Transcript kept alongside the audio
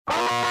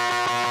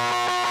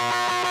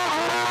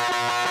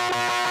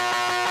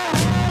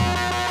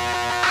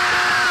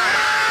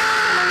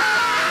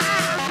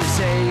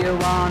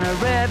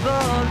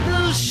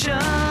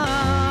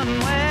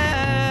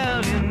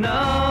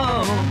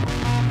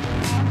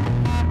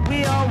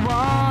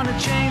want to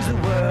change the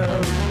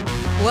world.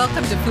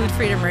 Welcome to Food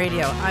Freedom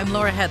Radio. I'm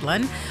Laura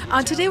Hedlund.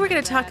 Today we're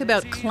going to talk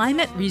about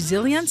climate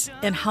resilience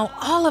and how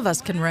all of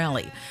us can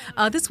rally.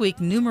 This week,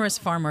 numerous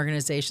farm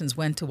organizations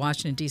went to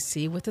Washington,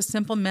 D.C. with a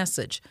simple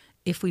message.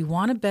 If we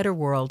want a better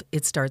world,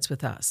 it starts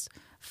with us.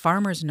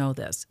 Farmers know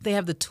this. They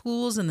have the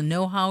tools and the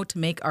know-how to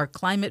make our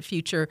climate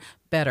future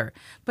better,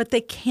 but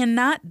they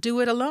cannot do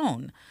it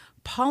alone.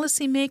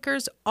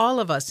 Policymakers,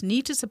 all of us,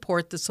 need to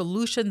support the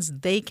solutions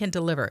they can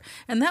deliver.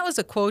 And that was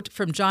a quote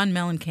from John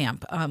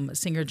Mellencamp,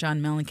 singer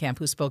John Mellencamp,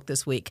 who spoke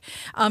this week.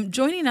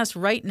 Joining us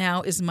right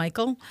now is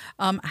Michael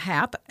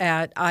Happ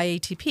at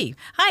IATP.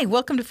 Hi,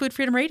 welcome to Food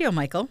Freedom Radio,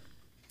 Michael.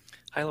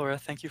 Hi, Laura.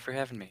 Thank you for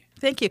having me.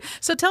 Thank you.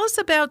 So tell us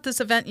about this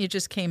event you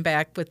just came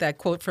back with that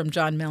quote from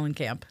John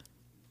Mellencamp.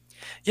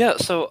 Yeah,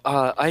 so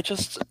I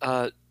just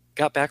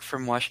got back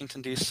from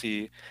Washington,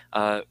 D.C.,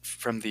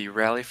 from the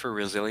Rally for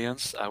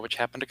Resilience, which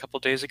happened a couple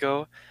days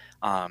ago.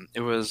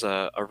 It was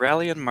a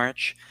rally and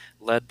march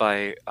led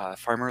by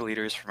farmer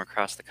leaders from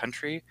across the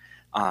country,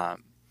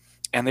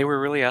 and they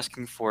were really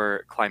asking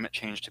for climate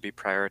change to be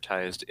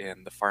prioritized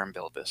in the Farm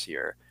Bill this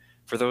year.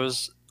 For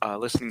those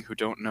listening who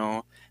don't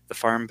know, the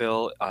Farm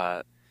Bill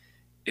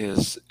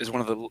is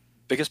one of the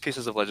biggest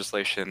pieces of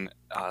legislation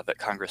that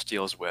Congress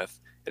deals with.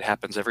 It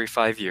happens every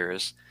 5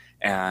 years,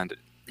 and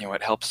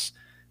it helps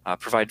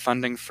provide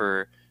funding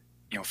for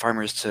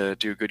farmers to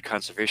do good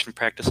conservation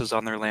practices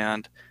on their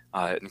land.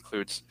 It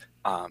includes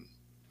a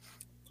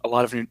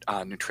lot of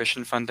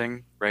nutrition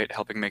funding, right,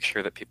 helping make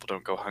sure that people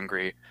don't go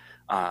hungry,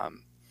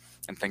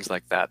 and things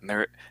like that. And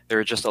there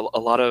are just a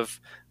lot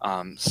of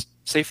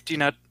safety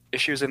net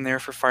issues in there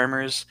for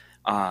farmers,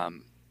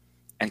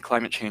 and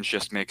climate change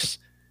just makes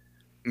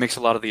a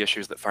lot of the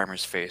issues that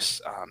farmers face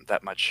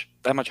that much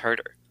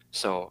harder.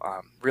 So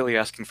really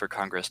asking for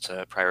Congress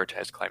to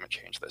prioritize climate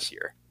change this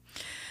year.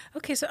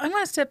 Okay, so I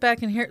want to step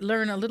back and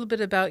learn a little bit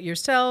about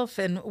yourself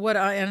and what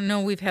I know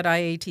we've had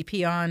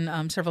IATP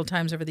on several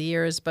times over the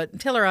years, but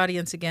tell our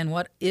audience again,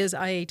 what is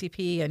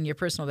IATP and your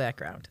personal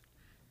background?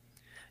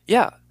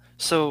 Yeah,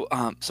 so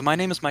my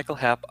name is Michael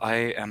Happ. I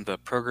am the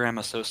Program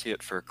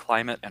Associate for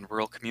Climate and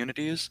Rural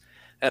Communities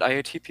at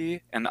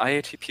IATP, and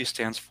IATP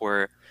stands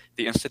for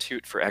the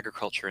Institute for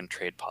Agriculture and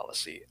Trade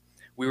Policy.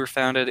 We were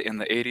founded in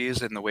the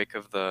 80s in the wake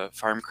of the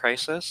farm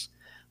crisis,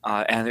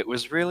 and it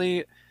was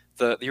really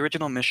the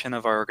original mission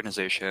of our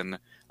organization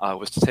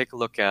was to take a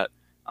look at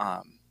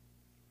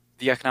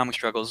the economic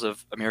struggles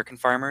of American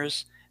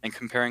farmers and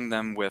comparing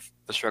them with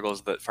the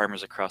struggles that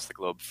farmers across the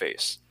globe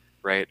face,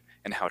 right?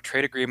 And how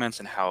trade agreements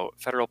and how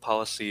federal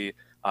policy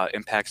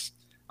impacts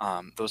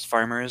those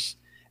farmers,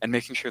 and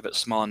making sure that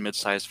small and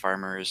mid-sized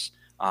farmers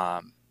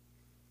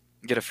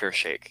get a fair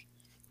shake.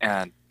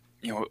 And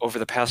over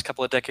the past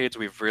couple of decades,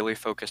 we've really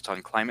focused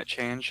on climate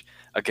change,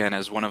 again,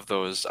 as one of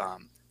those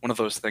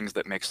things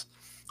that makes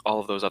all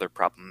of those other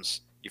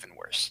problems even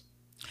worse.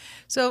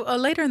 So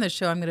later in the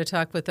show, I'm going to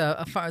talk with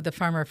the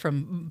farmer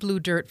from Blue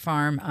Dirt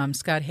Farm,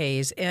 Scott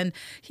Hayes, and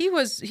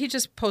he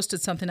just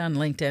posted something on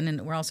LinkedIn,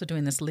 and we're also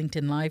doing this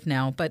LinkedIn Live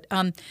now, but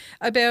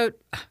about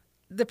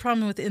the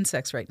problem with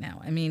insects right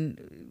now. I mean,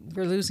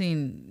 we're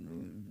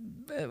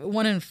losing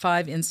 1 in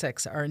 5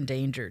 insects are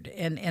endangered,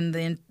 and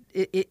then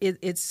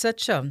it's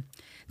such a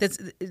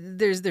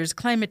there's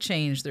climate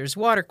change, there's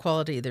water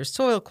quality, there's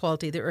soil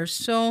quality. There are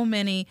so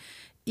many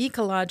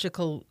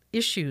ecological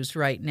issues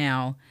right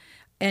now,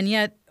 and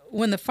yet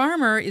when the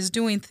farmer is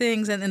doing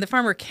things, and the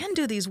farmer can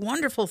do these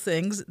wonderful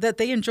things that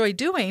they enjoy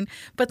doing,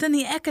 but then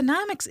the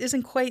economics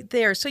isn't quite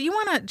there. So you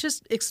want to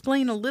just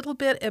explain a little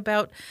bit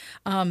about,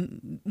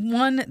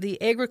 one,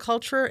 the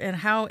agriculture and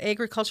how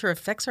agriculture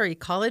affects our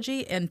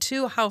ecology, and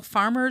two, how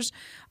farmers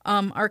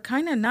are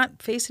kind of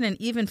not facing an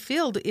even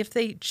field if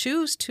they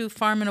choose to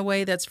farm in a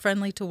way that's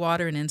friendly to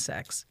water and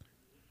insects.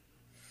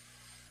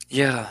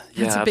 Yeah,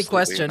 It's a big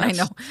question, I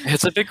know.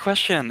 It's a big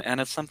question,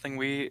 and it's something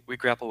we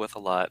grapple with a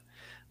lot.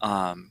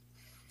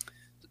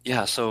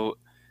 So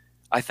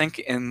I think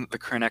in the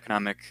current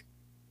economic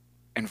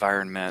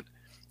environment,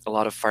 a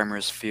lot of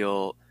farmers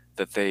feel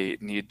that they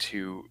need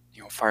to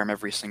farm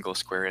every single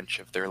square inch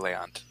of their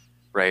land,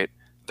 right?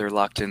 They're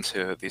locked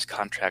into these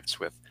contracts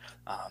with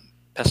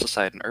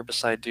pesticide and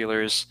herbicide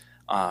dealers,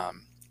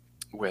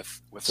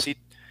 with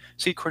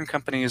seed corn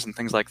companies and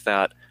things like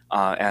that,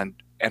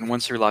 and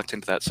once you're locked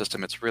into that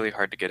system, it's really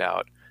hard to get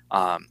out.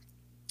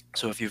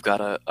 So if you've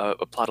got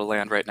a plot of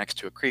land right next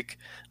to a creek,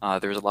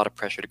 there's a lot of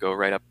pressure to go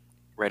right up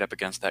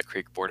against that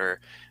creek border.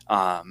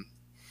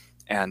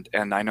 And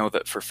I know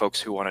that for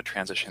folks who want to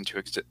transition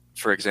to,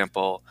 for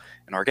example,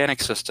 an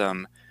organic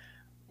system,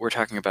 we're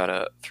talking about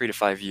a 3 to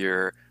 5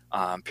 year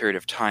period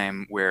of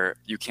time where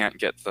you can't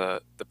get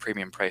the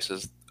premium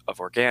prices of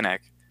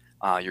organic.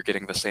 You're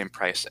getting the same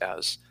price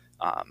as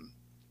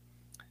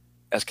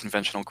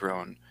conventional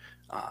grown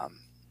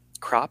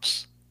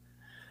crops,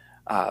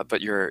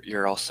 but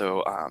you're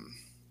also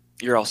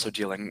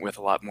dealing with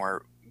a lot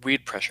more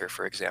weed pressure,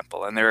 for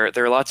example. And there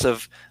are lots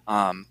of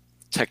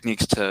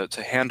techniques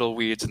to handle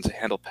weeds and to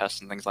handle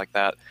pests and things like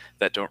that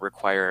that don't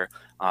require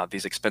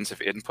these expensive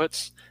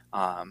inputs.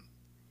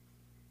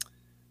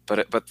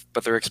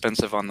 but they're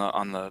expensive on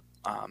the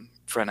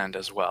front end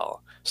as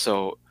well.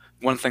 So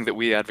one thing that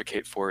we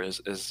advocate for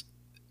is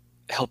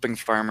helping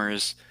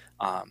farmers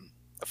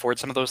afford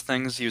some of those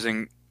things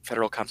using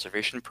federal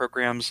conservation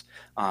programs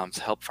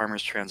to help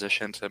farmers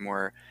transition to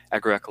more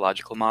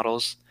agroecological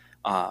models.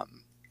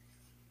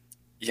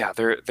 Yeah,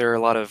 there are a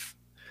lot of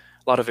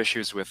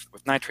issues with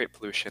nitrate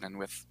pollution and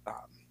with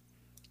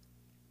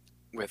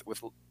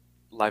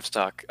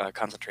livestock,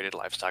 concentrated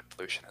livestock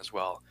pollution as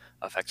well,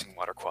 affecting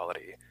water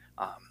quality.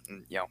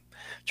 And,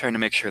 trying to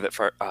make sure that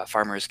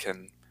farmers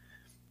can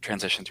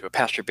transition to a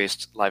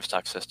pasture-based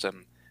livestock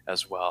system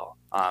as well.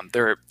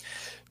 There are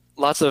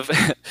lots of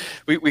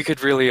we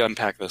could really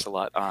unpack this a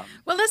lot.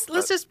 Well,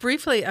 let's just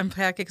briefly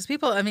unpack it because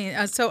people. I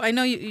mean, so I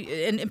know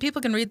and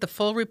people can read the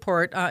full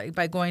report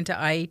by going to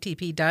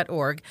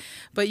iatp.org,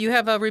 but you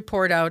have a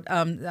report out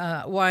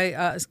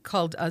it's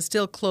called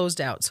 "Still Closed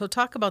Out." So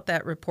talk about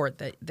that report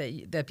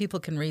that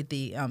people can read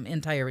the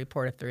entire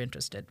report if they're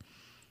interested.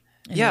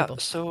 Yeah.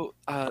 So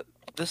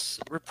this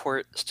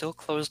report, Still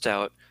Closed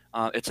Out,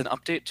 it's an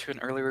update to an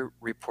earlier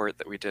report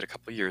that we did a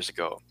couple years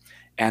ago,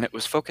 and it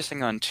was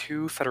focusing on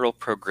two federal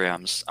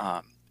programs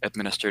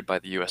administered by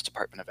the U.S.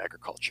 Department of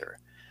Agriculture.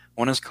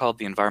 One is called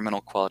the Environmental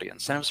Quality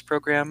Incentives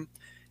Program,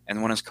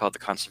 and one is called the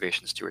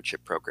Conservation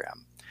Stewardship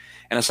Program.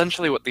 And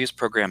essentially what these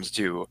programs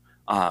do,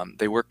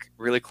 they work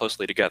really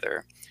closely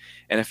together.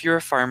 And if you're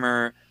a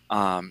farmer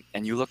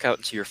and you look out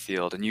into your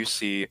field and you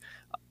see,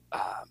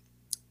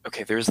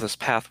 okay, there's this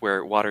path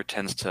where water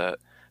tends to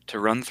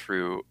run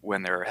through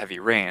when there are heavy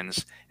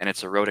rains and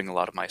it's eroding a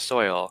lot of my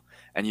soil,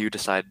 and you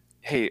decide,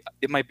 hey,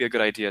 it might be a good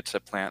idea to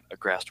plant a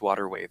grassed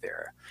waterway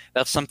there.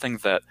 That's something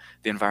that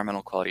the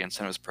Environmental Quality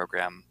Incentives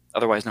Program,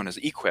 otherwise known as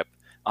EQIP,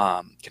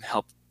 can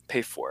help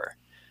pay for.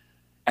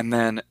 And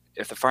then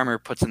if the farmer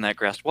puts in that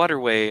grassed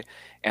waterway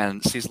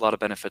and sees a lot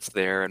of benefits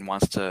there and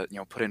wants to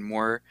put in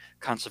more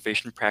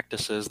conservation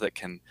practices that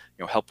can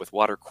help with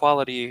water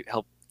quality,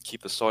 help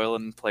keep the soil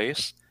in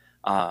place,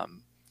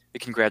 it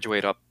can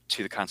graduate up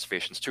to the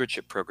Conservation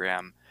Stewardship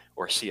Program,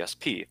 or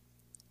CSP.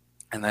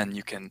 And then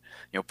you can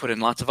put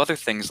in lots of other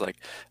things like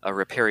a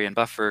riparian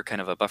buffer,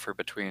 kind of a buffer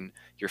between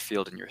your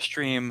field and your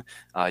stream.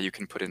 You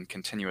can put in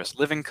continuous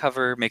living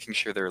cover, making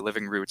sure there are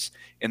living roots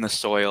in the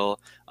soil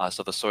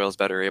so the soil is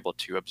better able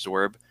to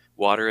absorb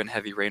water in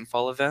heavy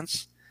rainfall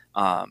events.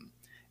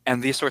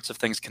 And these sorts of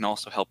things can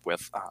also help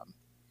with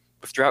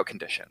drought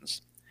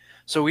conditions.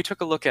 So we took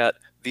a look at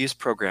these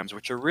programs,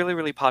 which are really,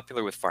 really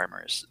popular with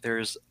farmers.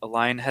 There's a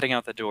line heading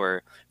out the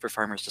door for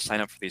farmers to sign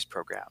up for these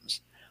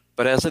programs.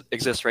 But as it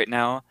exists right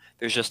now,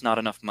 there's just not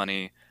enough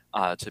money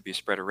to be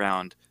spread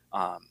around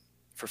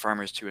for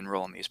farmers to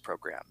enroll in these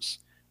programs,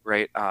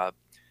 right?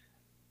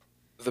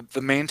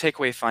 The main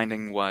takeaway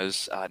finding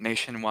was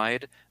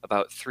nationwide,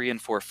 about 3 in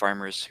 4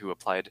 farmers who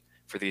applied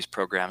for these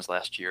programs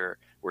last year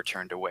were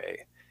turned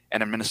away.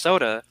 And in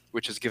Minnesota,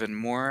 which has given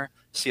more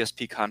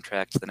CSP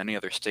contracts than any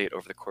other state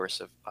over the course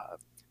of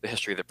the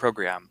history of the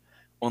program,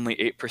 only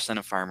 8%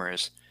 of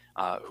farmers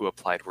who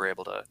applied were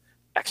able to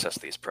access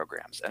these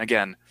programs. And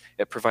again,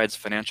 it provides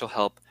financial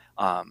help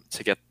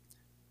to get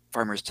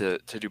farmers to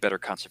do better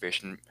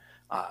conservation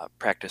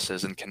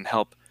practices and can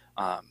help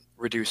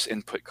reduce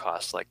input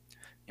costs. Like,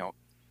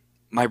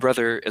 my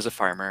brother is a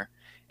farmer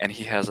and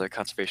he has a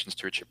conservation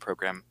stewardship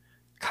program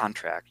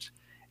contract,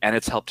 and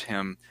it's helped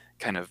him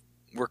kind of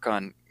work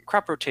on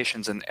crop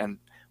rotations and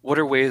what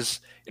are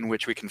ways in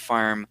which we can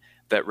farm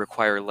that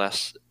require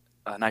less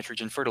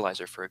nitrogen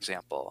fertilizer, for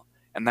example.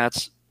 And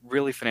that's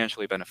really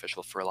financially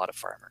beneficial for a lot of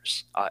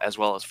farmers, as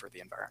well as for the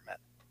environment.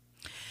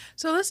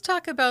 So let's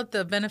talk about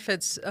the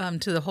benefits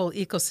to the whole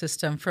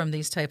ecosystem from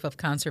these type of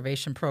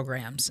conservation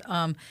programs.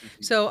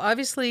 So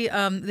obviously,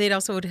 they'd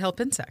also would help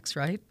insects,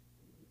 right?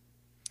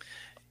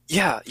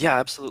 Yeah,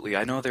 absolutely.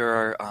 I know there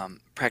are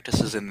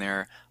practices in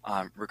there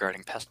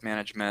regarding pest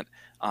management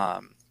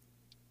and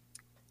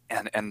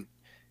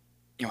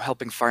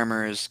helping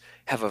farmers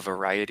have a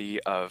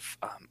variety of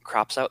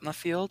crops out in the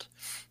field,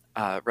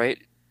 right?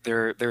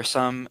 There are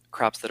some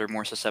crops that are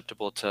more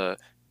susceptible to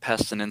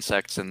pests and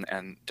insects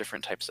and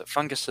different types of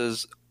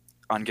funguses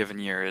on given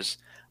years,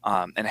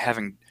 and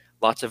having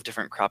lots of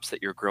different crops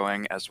that you're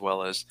growing, as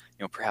well as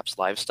perhaps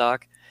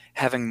livestock,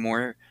 having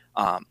more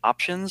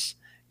options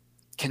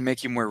can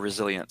make you more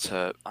resilient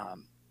to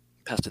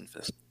pest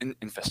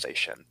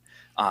infestation.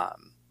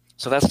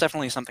 So that's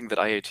definitely something that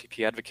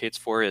IATP advocates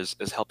for, is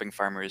helping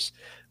farmers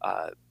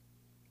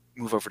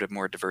move over to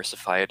more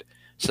diversified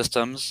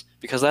systems,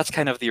 because that's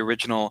kind of the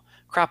original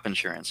crop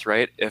insurance,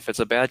 right? If it's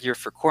a bad year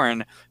for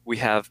corn, we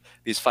have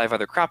these 5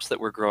 other crops that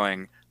we're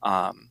growing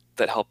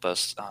that help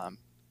us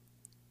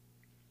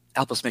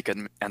make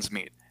ends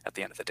meet at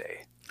the end of the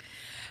day.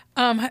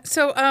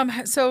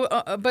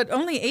 But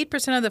only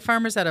 8% of the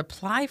farmers that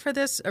apply for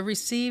this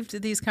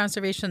received these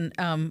conservation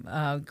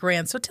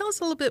grants. So tell us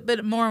a little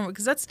bit more,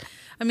 because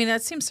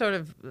that seems sort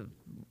of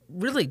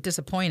really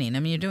disappointing.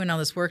 I mean, you're doing all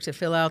this work to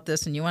fill out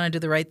this, and you want to do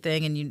the right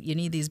thing, and you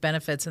need these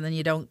benefits, and then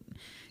you don't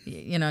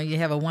you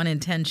have a 1 in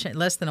 10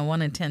 less than a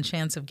 1 in 10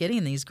 chance of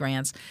getting these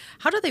grants.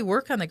 How do they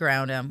work on the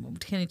ground?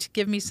 Can you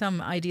give me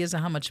some ideas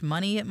of how much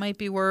money it might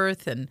be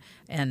worth, and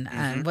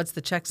what's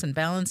the checks and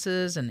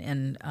balances,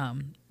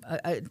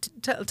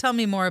 tell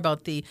me more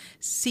about the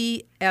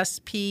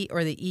CSP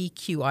or the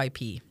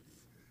EQIP.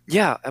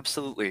 Yeah,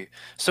 absolutely.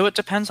 So it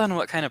depends on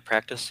what kind of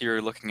practice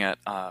you're looking at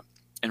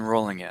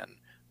enrolling in,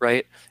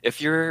 right? If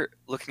you're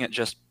looking at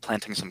just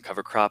planting some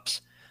cover crop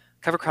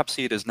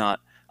seed is not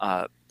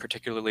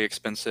particularly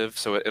expensive,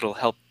 so it'll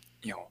help.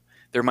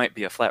 There might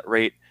be a flat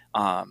rate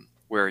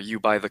where you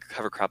buy the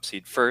cover crop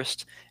seed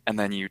first, and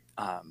then you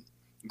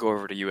go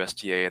over to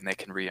USDA and they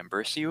can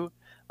reimburse you.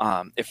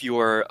 If you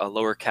are a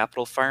lower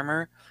capital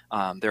farmer,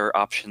 there are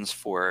options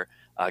for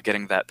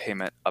getting that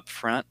payment up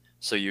front,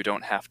 so you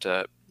don't have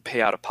to pay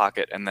out of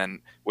pocket and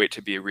then wait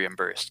to be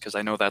reimbursed, because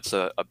I know that's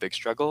a big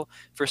struggle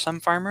for some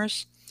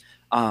farmers.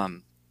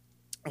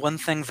 One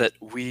thing that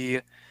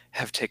we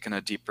have taken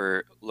a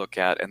deeper look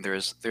at, and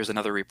there's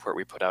another report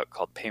we put out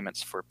called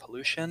Payments for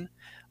Pollution.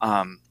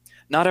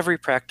 Not every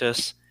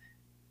practice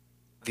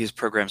these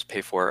programs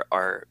pay for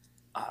are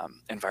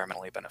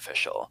environmentally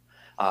beneficial.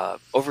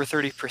 Over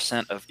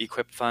 30% of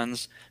EQIP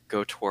funds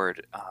go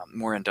toward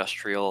more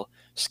industrial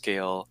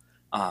scale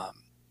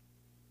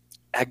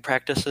ag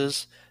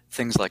practices,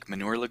 things like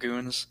manure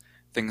lagoons,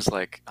 things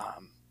like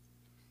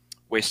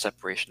waste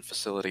separation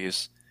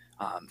facilities,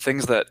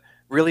 things that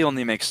really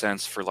only make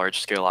sense for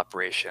large-scale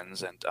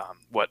operations and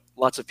what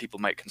lots of people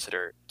might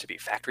consider to be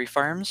factory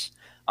farms.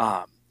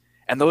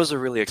 And those are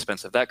really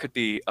expensive. That could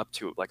be up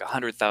to like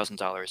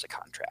 $100,000 a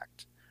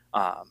contract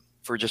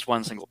for just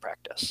one single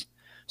practice.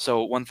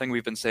 So one thing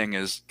we've been saying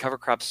is cover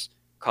crops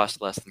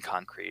cost less than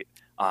concrete,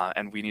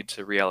 and we need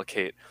to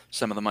reallocate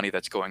some of the money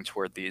that's going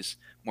toward these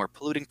more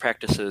polluting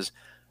practices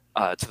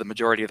to the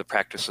majority of the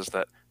practices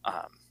that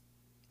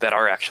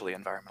are actually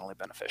environmentally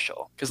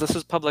beneficial. Because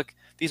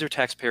these are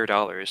taxpayer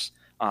dollars,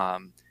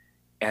 and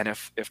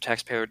if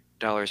taxpayer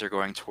dollars are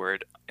going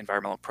toward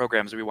environmental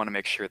programs, we want to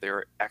make sure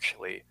they're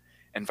actually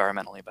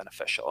environmentally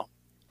beneficial.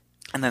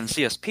 And then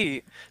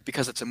CSP,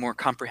 because it's a more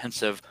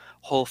comprehensive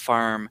whole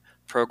farm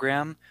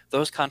program,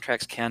 those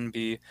contracts can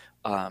be,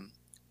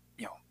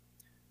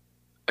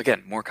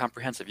 again, more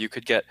comprehensive. You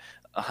could get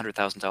a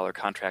 $100,000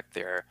 contract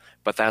there,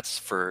 but that's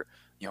for,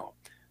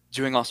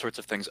 doing all sorts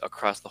of things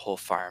across the whole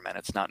farm, and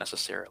it's not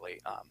necessarily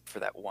for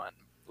that one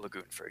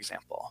lagoon, for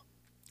example.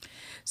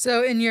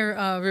 So in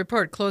your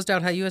report, Closed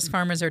Out How U.S.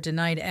 Farmers Are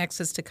Denied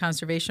Access to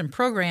Conservation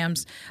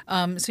Programs,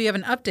 so you have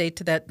an update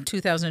to that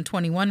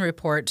 2021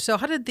 report. So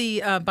how did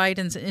the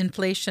Biden's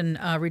Inflation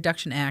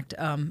Reduction Act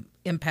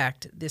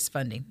impact this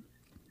funding?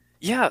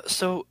 Yeah,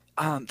 so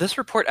this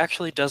report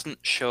actually doesn't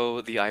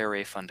show the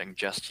IRA funding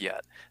just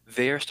yet.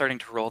 They are starting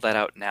to roll that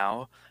out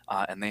now,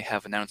 and they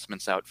have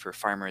announcements out for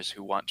farmers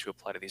who want to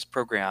apply to these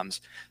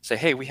programs. Say,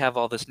 hey, we have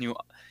all this new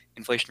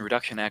Inflation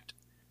Reduction Act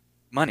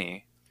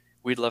money.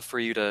 We'd love for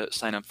you to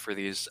sign up for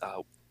these,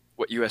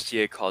 what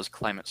USDA calls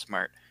climate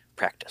smart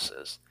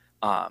practices.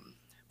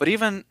 But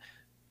even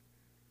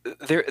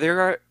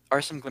there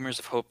are some glimmers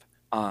of hope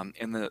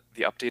in the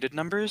updated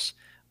numbers,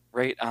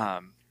 right?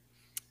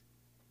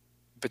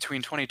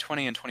 Between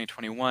 2020 and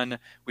 2021,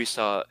 we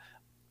saw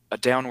a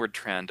downward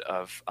trend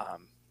of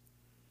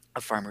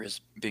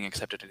farmers being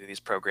accepted into these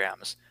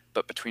programs.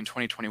 But between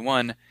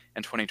 2021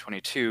 and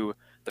 2022,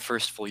 the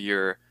first full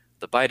year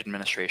the Biden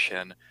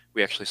administration,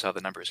 we actually saw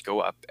the numbers go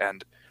up.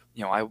 And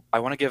I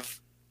want to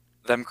give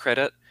them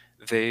credit.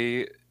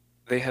 They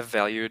have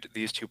valued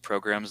these two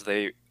programs.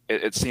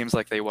 It seems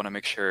like they want to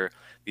make sure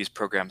these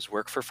programs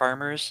work for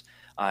farmers,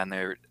 and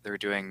they're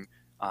doing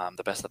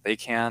the best that they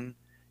can.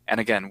 And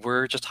again,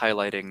 we're just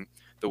highlighting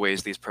the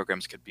ways these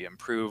programs could be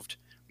improved,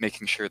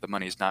 making sure the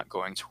money's not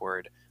going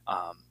toward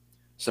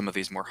some of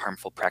these more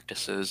harmful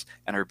practices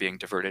and are being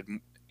diverted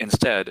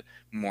instead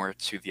more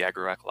to the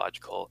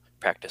agroecological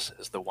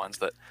practices, the ones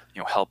that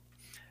help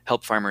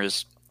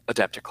farmers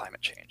adapt to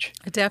climate change.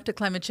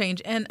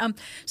 And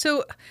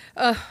so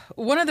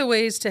one of the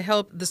ways to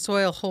help the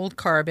soil hold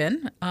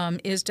carbon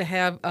is to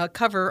have a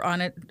cover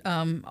on it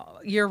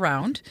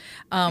year-round.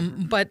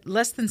 But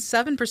less than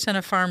 7%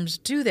 of farms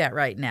do that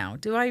right now.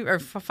 Or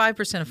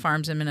 5% of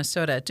farms in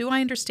Minnesota. Do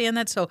I understand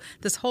that? So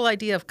this whole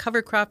idea of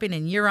cover cropping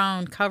and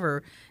year-round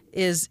cover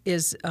is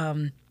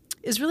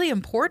really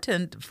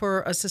important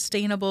for a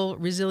sustainable,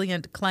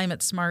 resilient,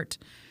 climate-smart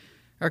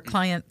or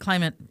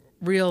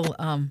climate-real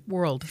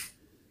world.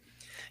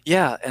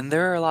 Yeah, and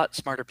there are a lot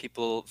smarter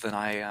people than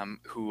I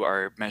am who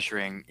are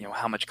measuring,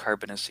 how much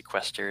carbon is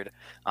sequestered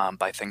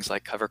by things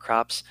like cover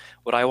crops.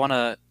 What I want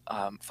to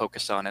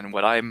focus on, and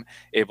what I'm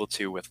able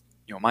to with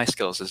my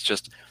skills, is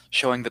just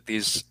showing that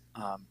these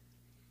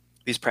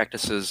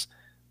practices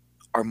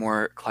are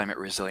more climate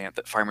resilient,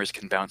 that farmers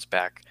can bounce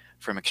back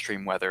from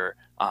extreme weather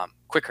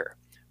quicker.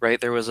 Right?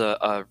 There was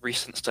a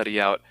recent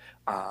study out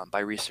by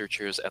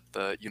researchers at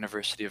the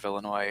University of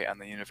Illinois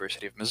and the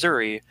University of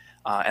Missouri,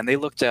 and they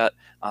looked at,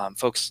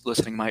 folks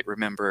listening might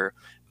remember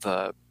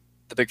the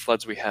big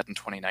floods we had in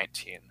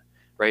 2019,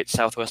 right?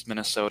 Southwest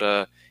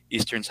Minnesota,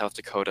 eastern South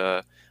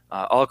Dakota,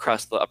 all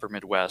across the upper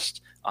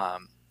Midwest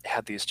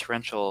had these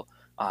torrential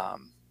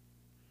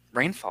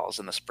rainfalls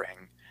in the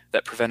spring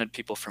that prevented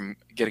people from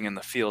getting in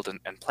the field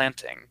and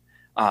planting.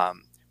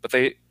 But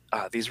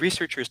these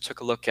researchers took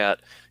a look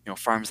at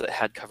farms that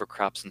had cover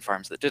crops and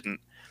farms that didn't.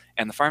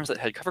 And the farms that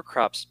had cover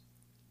crops,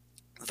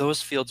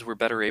 those fields were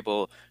better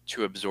able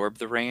to absorb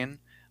the rain,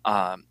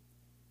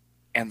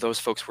 and those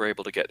folks were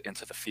able to get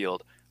into the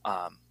field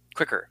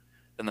quicker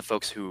than the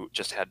folks who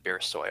just had bare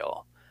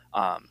soil.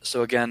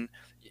 So again,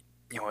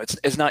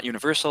 it's not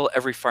universal.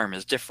 Every farm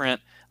is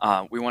different.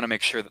 We want to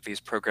make sure that these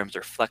programs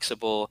are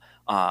flexible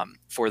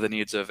for the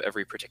needs of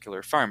every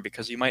particular farm,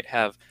 because you might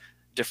have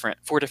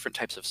 4 different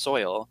types of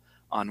soil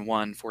on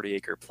one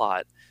 40-acre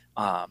plot.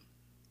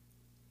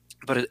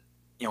 But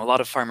a lot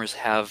of farmers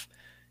have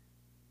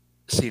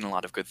seen a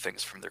lot of good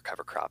things from their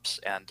cover crops,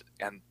 and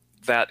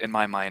that, in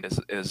my mind,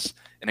 is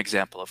an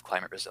example of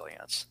climate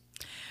resilience.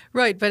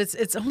 Right, but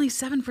it's only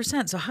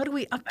 7%. So how do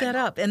we up that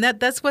up? And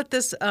that's what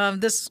this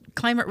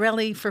climate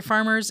rally for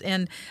farmers,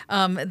 and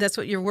that's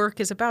what your work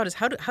is about. Is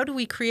how do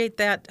we create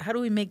that? How do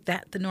we make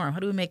that the norm? How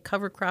do we make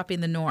cover cropping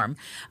the norm?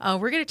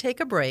 We're going to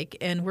take a break,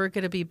 and we're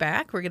going to be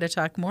back. We're going to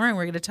talk more, and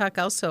we're going to talk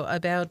also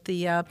about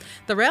the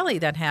rally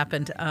that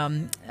happened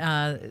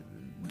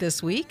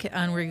this week,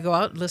 and we're going to go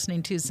out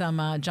listening to some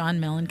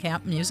John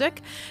Mellencamp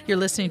music. You're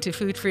listening to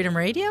Food Freedom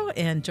Radio,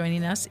 and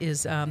joining us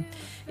is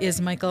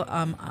Michael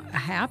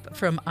Happ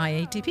from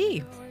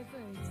IATP.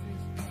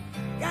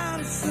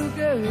 God is so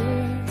good.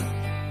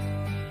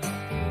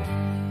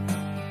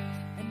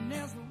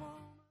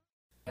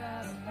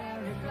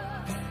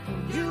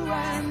 You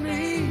and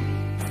me.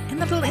 And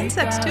the little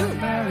insects, too.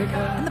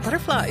 And the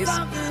butterflies.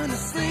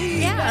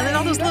 Yeah, and then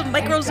all those little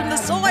microbes in the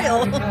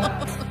soil.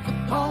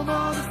 Home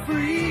of the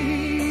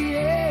free,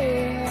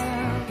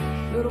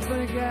 yeah. Little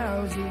pink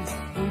houses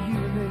for you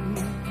and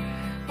me.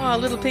 Oh,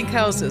 little pink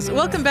houses.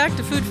 Welcome back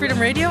to Food Freedom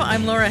Radio.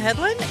 I'm Laura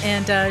Hedlund,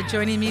 and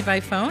joining me by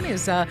phone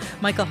is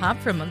Michael Happ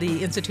from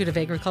the Institute of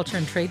Agriculture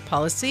and Trade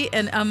Policy.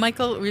 And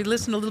Michael, we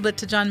listened a little bit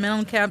to John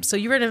Mellencamp. So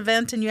you were at an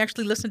event, and you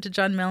actually listened to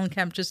John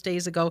Mellencamp just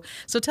days ago.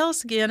 So tell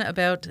us again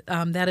about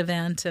that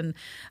event and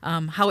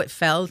how it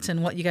felt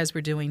and what you guys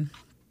were doing.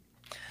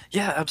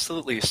 Yeah,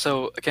 absolutely.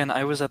 So again,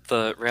 I was at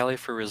the Rally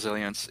for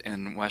Resilience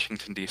in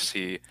Washington,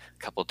 D.C. a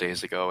couple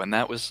days ago, and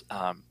that was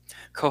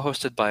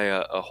co-hosted by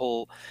a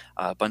whole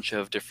bunch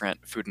of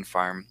different food and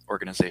farm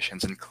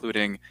organizations,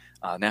 including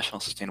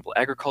National Sustainable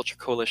Agriculture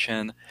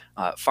Coalition,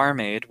 Farm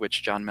Aid,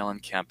 which John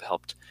Mellencamp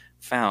helped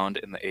found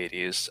in the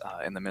 80s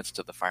in the midst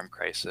of the farm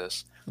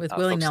crisis. With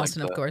Willie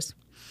Nelson, of course.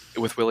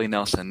 With Willie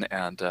Nelson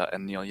and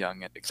Neil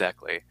Young,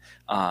 exactly,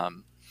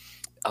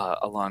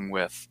 along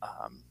with...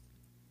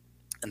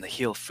 and the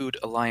Heal Food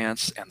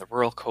Alliance and the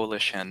Rural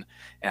Coalition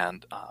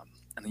and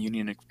the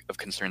Union of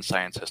Concerned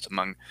Scientists,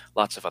 among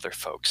lots of other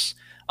folks.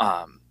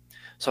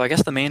 So I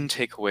guess the main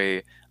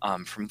takeaway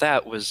from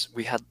that was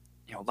we had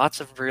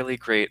lots of really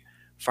great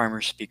farmer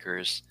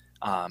speakers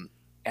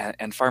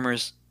and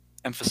farmers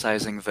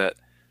emphasizing that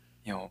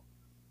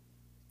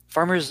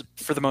farmers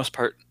for the most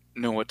part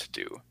know what to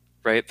do,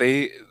 right?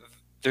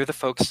 They're the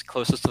folks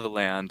closest to the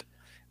land.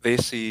 They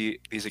see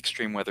these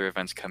extreme weather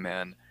events come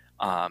in.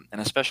 And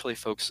especially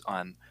folks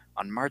on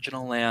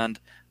marginal land,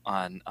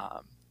 on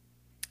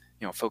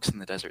folks in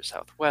the desert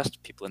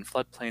Southwest, people in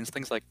floodplains,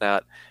 things like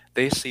that.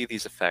 They see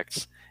these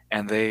effects,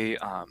 and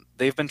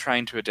they've been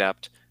trying to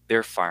adapt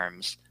their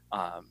farms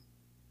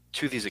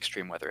to these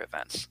extreme weather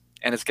events,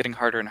 and it's getting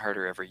harder and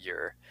harder every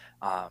year.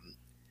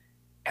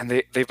 And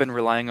they've been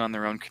relying on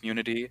their own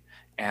community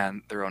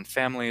and their own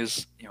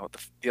families,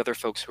 the other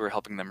folks who are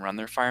helping them run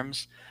their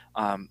farms.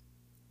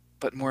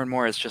 But more and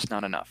more, it's just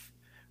not enough,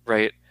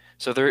 right?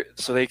 So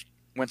they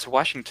went to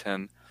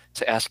Washington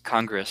to ask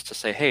Congress to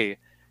say, hey,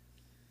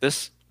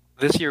 this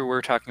year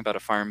we're talking about a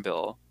farm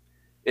bill.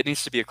 It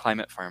needs to be a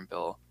climate farm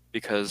bill,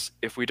 because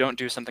if we don't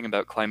do something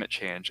about climate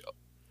change,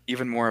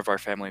 even more of our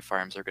family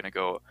farms are going to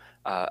go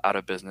out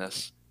of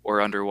business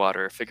or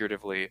underwater,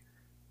 figuratively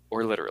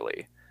or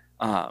literally.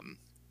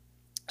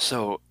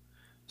 So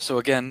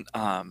again,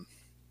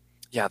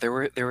 there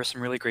were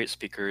some really great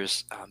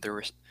speakers. There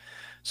were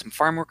some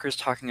farm workers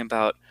talking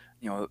about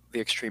the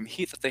extreme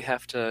heat that they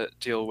have to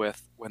deal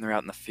with when they're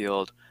out in the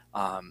field,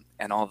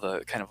 and all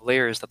the kind of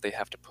layers that they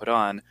have to put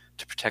on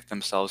to protect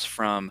themselves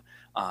from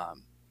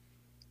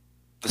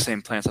the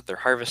same plants that they're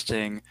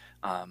harvesting,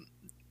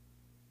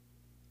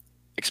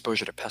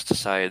 exposure to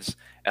pesticides,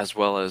 as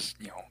well as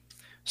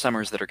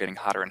summers that are getting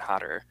hotter and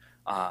hotter.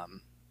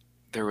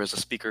 There was a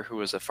speaker who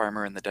was a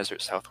farmer in the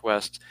desert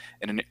Southwest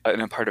in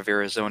a part of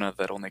Arizona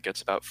that only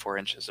gets about 4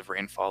 inches of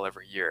rainfall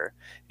every year.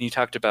 And he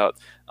talked about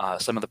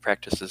some of the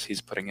practices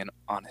he's putting in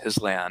on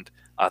his land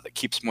that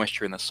keeps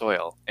moisture in the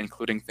soil,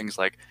 including things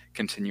like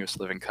continuous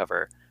living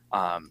cover,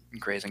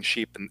 grazing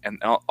sheep,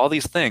 and all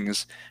these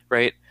things,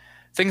 right?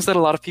 Things that a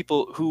lot of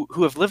people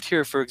who have lived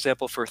here, for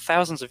example, for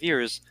thousands of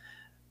years,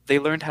 they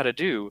learned how to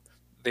do.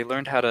 They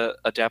learned how to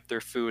adapt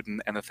their food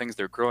and the things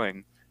they're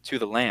growing to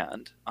the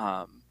land.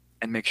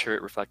 And make sure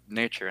it reflects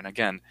nature. And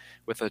again,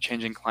 with a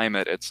changing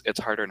climate, it's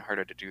harder and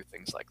harder to do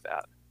things like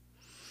that.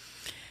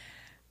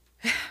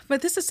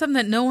 But this is something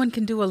that no one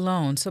can do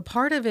alone. So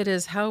part of it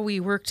is how we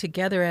work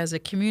together as a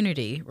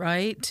community,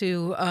 right?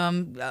 To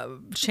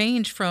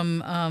change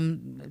from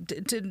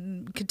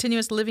to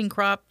continuous living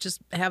crop,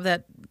 just have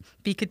that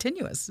be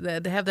continuous,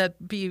 to have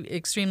that be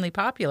extremely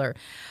popular.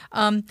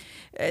 Um,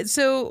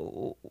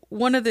 so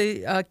one of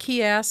the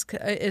key asks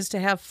is to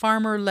have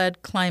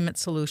farmer-led climate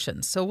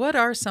solutions. So what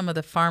are some of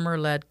the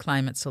farmer-led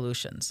climate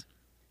solutions?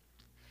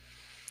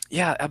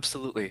 Yeah,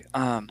 absolutely.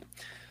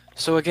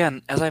 So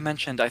again, as I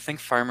mentioned, I think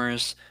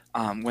farmers,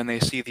 when they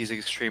see these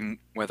extreme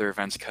weather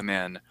events come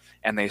in,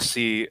 and they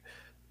see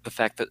the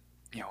fact that,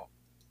 you know,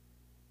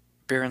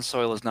 barren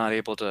soil is not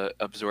able to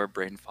absorb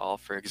rainfall,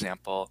 for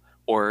example,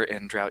 or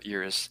in drought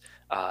years,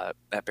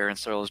 that barren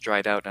soil is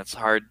dried out and it's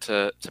hard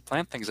to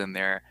plant things in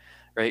there,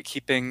 right?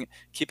 Keeping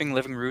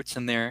living roots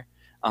in there,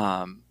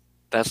 um,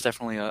 that's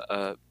definitely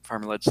a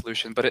farmer-led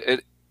solution, but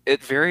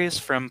it varies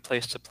from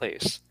place to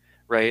place,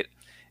 right?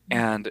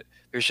 And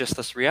there's just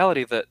this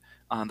reality that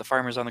the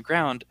farmers on the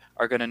ground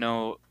are going to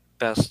know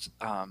best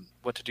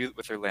what to do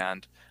with their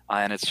land,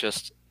 and it's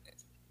just,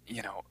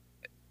 you know,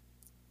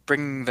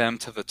 bringing them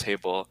to the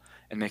table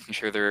and making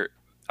sure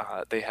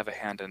they have a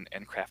hand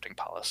in crafting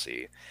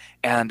policy,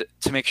 and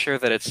to make sure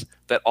that it's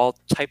that all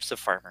types of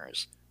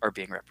farmers are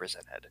being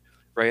represented.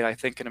 Right? I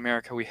think in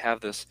America we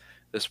have this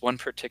one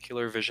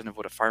particular vision of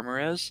what a farmer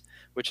is,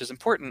 which is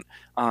important,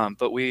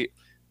 but we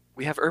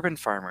have urban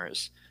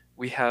farmers,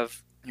 we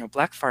have, you know,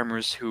 black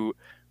farmers who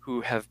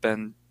have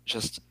been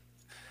just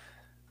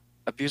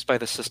abused by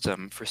the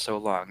system for so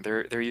long.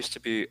 There used to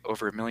be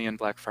over 1 million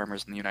black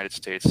farmers in the United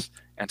States,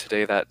 and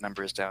today that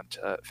number is down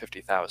to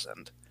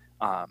 50,000.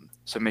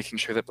 So making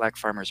sure that black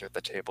farmers are at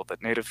the table,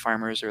 that native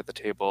farmers are at the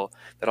table,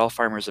 that all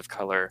farmers of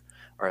color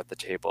are at the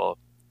table,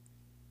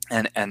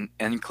 and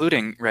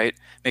including, right,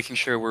 making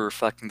sure we're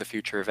reflecting the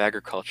future of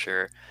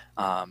agriculture.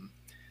 Um,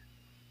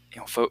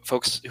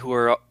 folks who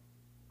are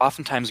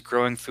oftentimes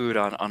growing food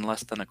on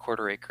less than a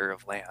quarter acre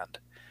of land.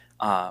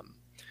 Um,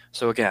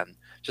 so again,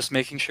 just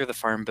making sure the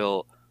Farm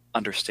Bill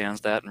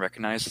understands that and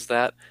recognizes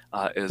that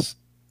is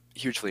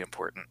hugely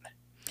important.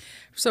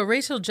 So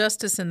racial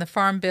justice in the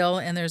Farm Bill,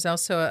 and there's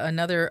also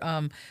another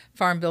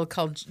Farm Bill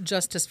called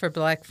Justice for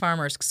Black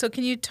Farmers. So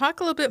can you talk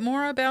a little bit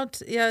more about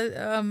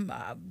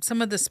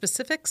some of the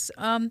specifics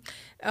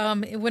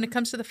when it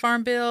comes to the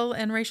Farm Bill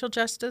and racial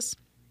justice?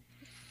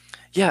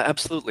 Yeah,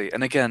 absolutely.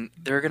 And again,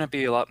 there are going to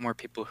be a lot more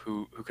people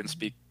who can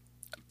speak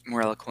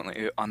more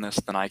eloquently on this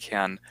than I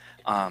can.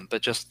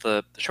 But just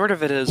the short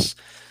of it is,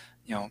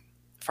 you know,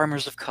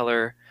 farmers of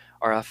color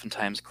are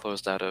oftentimes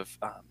closed out of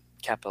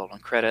capital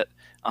and credit.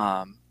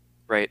 Um,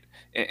 right?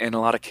 In a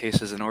lot of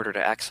cases, in order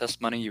to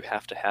access money, you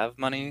have to have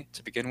money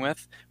to begin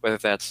with, whether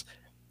that's,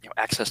 you know,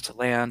 access to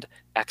land,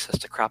 access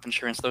to crop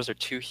insurance. Those are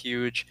two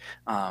huge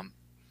um,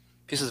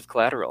 pieces of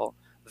collateral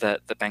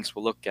that the banks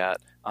will look at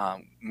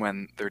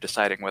when they're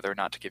deciding whether or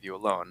not to give you a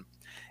loan.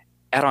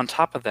 Add on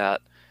top of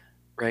that,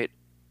 right,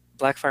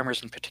 black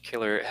farmers in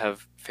particular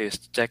have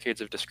faced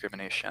decades of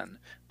discrimination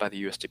by the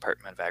U.S.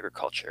 Department of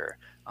Agriculture.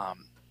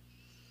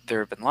 There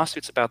have been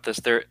lawsuits about this.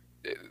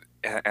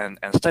 And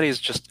studies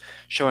just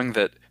showing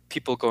that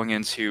people going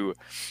into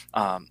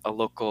a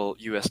local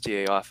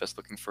USDA office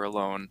looking for a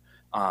loan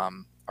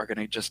are going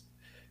to just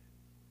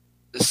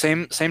the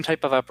same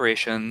type of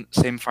operation,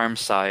 same farm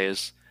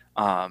size.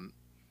 The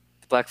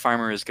black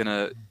farmer is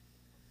gonna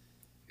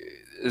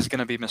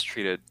be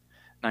mistreated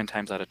 9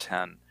 times out of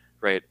 10,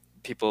 right?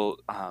 People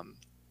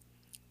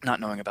not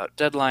knowing about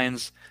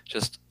deadlines,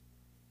 just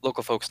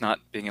local folks not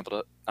being able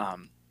to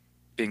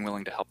being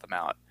willing to help them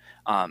out.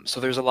 So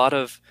there's a lot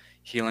of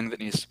healing that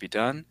needs to be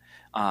done,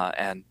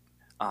 and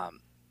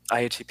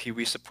IATP,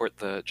 we support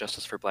the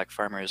Justice for Black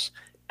Farmers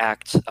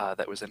Act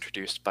that was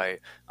introduced by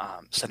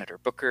Senator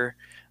Booker,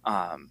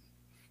 and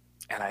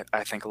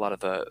I think a lot of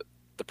the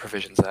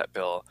provisions of that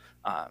bill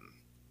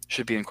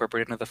should be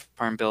incorporated into the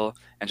Farm Bill,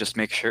 and just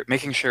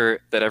making sure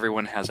that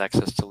everyone has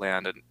access to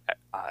land and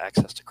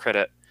access to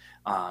credit,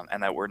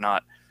 and that we're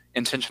not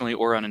intentionally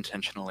or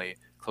unintentionally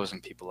closing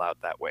people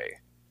out that way.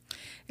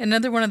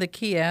 Another one of the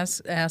key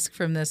asks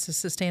from this is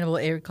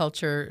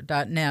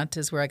sustainableagriculture.net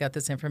is where I got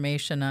this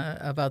information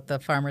about the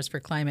Farmers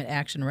for Climate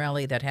Action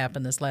rally that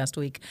happened this last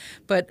week.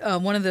 But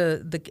one of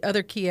the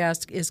other key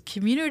asks is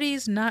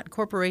communities, not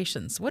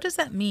corporations. What does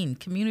that mean,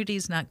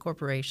 communities, not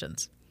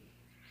corporations?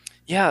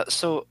 Yeah,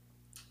 so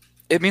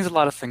it means a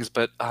lot of things,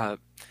 but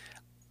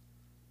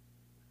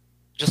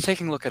just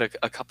taking a look at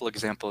a couple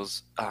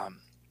examples,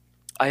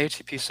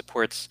 IATP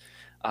supports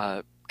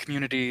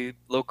community,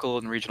 local,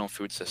 and regional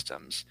food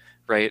systems,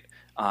 right?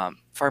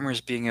 Farmers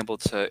being able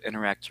to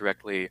interact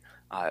directly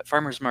at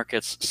farmers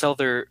markets, sell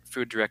their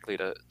food directly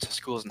to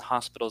schools and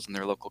hospitals in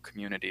their local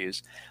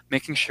communities,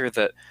 making sure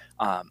that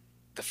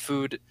the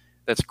food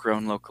that's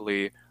grown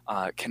locally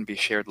can be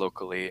shared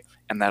locally,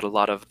 and that a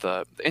lot of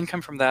the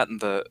income from that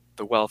and the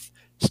wealth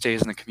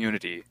stays in the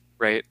community,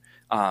 right?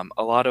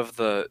 A lot of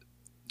the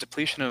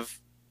depletion of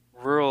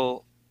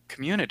rural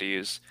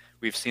communities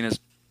we've seen has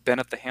been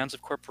at the hands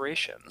of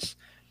corporations,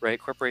 right?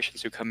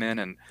 Corporations who come in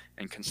and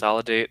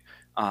consolidate,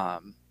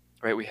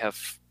 right? We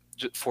have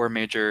four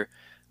major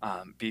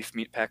beef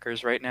meat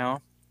packers right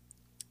now,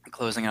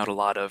 closing out a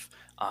lot of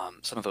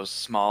some of those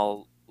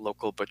small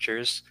local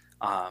butchers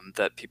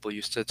that people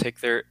used to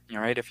take their,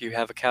 right? If you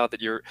have a cow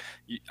that you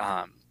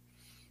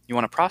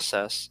want to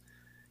process,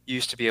 you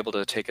used to be able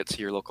to take it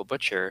to your local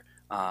butcher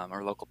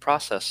or local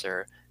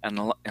processor, and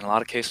in a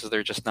lot of cases,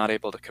 they're just not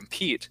able to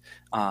compete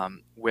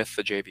with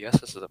the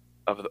JBSs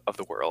of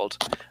the world.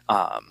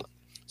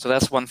 So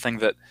that's one thing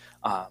that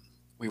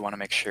we want to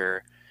make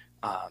sure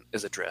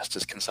is addressed,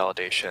 is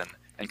consolidation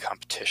and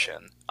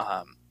competition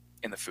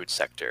in the food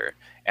sector.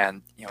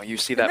 And you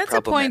see that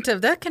problem.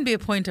 That can be a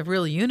point of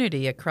real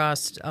unity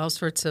across all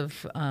sorts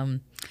of.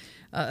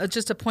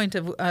 Just a point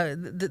of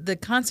the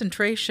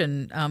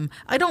concentration.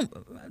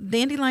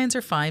 Dandelions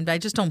are fine, but I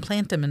just don't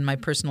plant them in my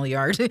personal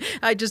yard. We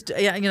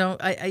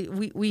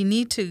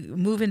need to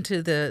move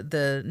into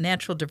the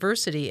natural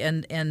diversity,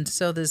 and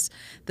so this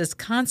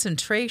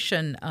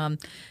concentration.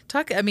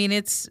 Talk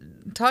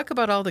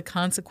about all the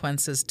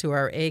consequences to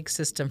our egg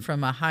system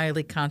from a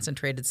highly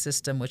concentrated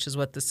system, which is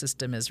what the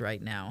system is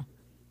right now.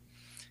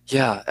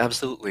 Yeah,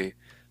 absolutely.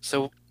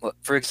 So,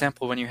 for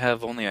example, when you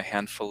have only a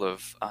handful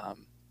of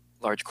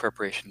large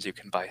corporations you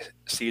can buy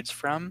seeds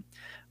from,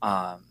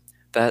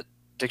 that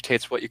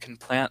dictates what you can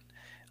plant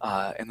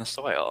in the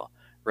soil,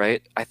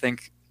 right? I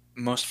think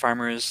most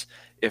farmers,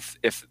 if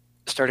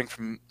starting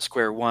from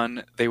square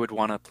one, they would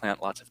want to plant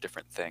lots of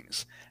different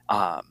things,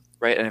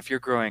 right? And if you're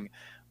growing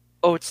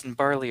oats and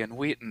barley and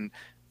wheat and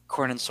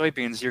corn and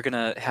soybeans, you're going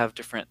to have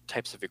different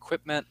types of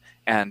equipment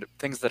and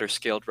things that are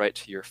scaled right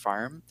to your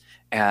farm.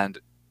 And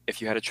if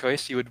you had a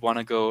choice, you would want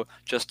to go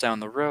just down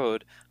the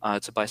road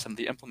to buy some of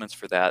the implements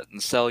for that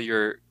and sell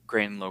your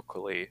grain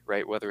locally,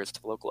 right? Whether it's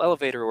to the local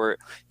elevator or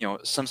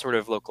some sort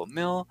of local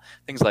mill,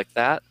 things like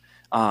that.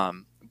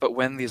 But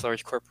when these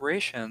large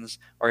corporations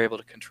are able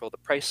to control the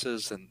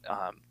prices and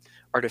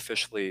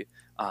artificially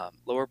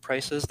lower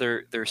prices,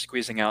 they're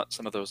squeezing out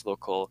some of those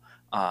local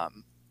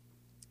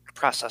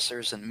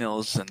processors and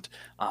mills and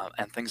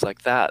things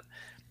like that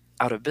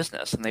out of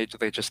business, and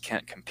they just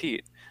can't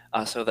compete.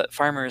 So that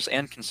farmers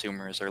and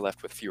consumers are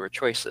left with fewer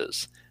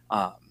choices,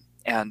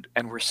 and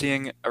we're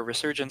seeing a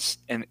resurgence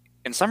in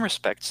some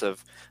respects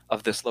of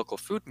this local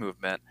food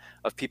movement,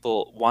 of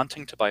people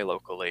wanting to buy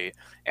locally,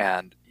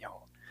 and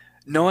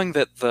knowing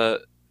that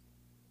the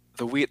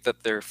wheat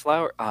that their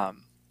flour,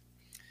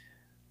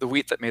 the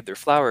wheat that made their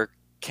flour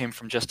came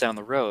from just down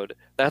the road.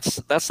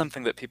 That's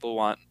something that people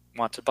want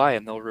to buy,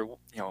 and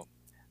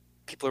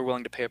people are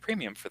willing to pay a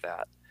premium for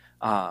that.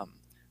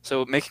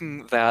 So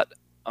making that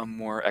a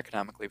more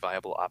economically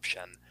viable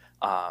option,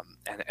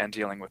 and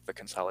dealing with the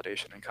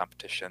consolidation and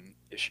competition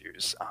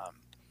issues,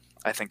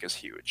 I think is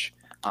huge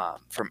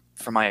from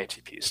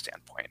IATP's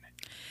standpoint.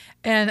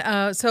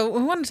 And so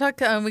we want to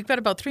talk, we've got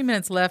about 3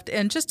 minutes left,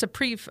 and just a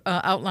brief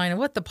outline of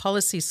what the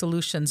policy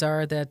solutions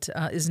are that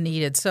is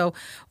needed. So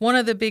one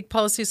of the big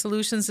policy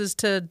solutions is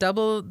to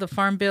double the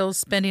Farm Bill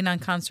spending on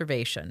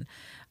conservation.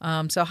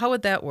 So how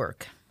would that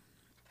work?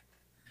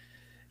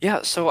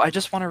 Yeah, so I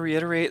just want to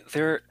reiterate,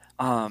 there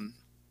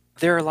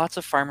are lots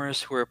of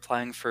farmers who are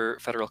applying for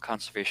federal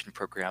conservation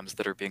programs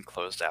that are being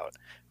closed out,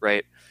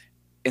 right?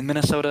 In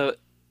Minnesota,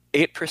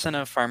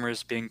 8% of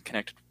farmers being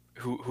connected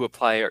who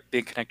apply are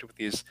being connected with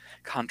these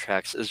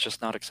contracts is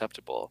just not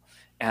acceptable.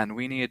 And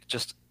we need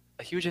just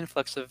a huge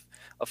influx of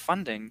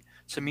funding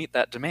to meet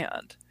that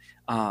demand.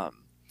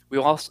 We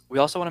also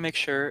want to make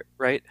sure,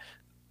 right,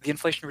 the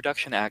Inflation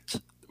Reduction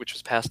Act, which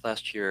was passed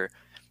last year,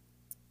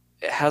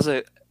 it has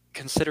a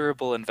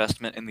considerable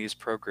investment in these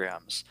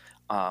programs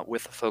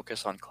with a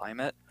focus on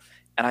climate.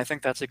 And I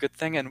think that's a good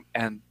thing.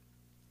 And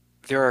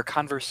there are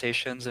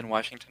conversations in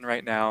Washington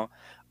right now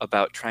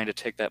about trying to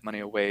take that money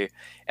away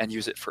and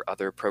use it for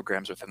other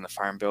programs within the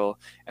Farm Bill.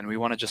 And we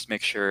want to just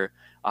make sure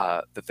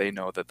that they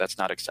know that that's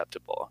not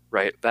acceptable,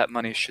 right? That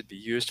money should be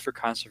used for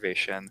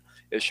conservation.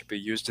 It should be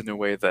used in a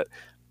way that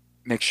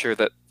makes sure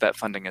that that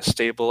funding is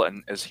stable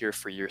and is here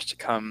for years to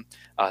come,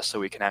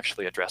 so we can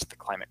actually address the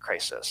climate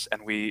crisis.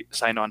 And we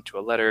signed on to a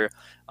letter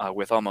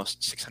with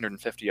almost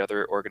 650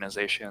 other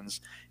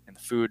organizations in the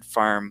food,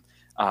 farm,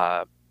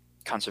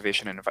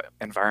 conservation, and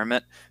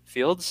environment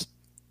fields,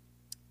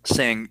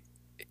 saying,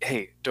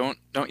 hey, don't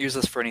use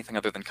this for anything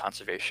other than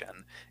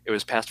conservation. It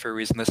was passed for a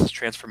reason. This is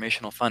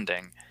transformational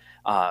funding.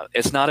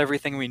 It's not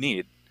everything we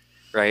need,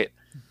 right?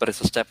 But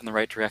it's a step in the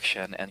right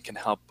direction and can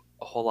help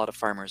a whole lot of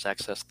farmers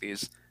access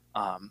these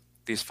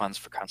funds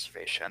for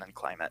conservation and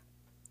climate.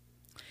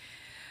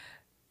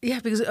 Yeah,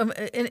 because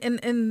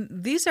and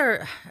these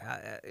are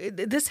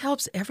this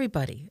helps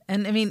everybody,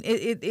 and I mean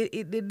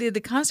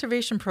the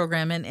conservation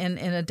program and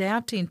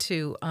adapting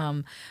to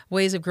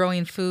ways of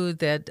growing food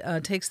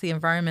that takes the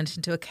environment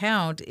into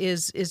account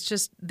is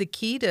just the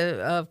key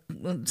to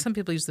some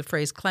people use the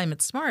phrase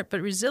climate smart,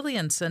 but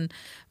resilience and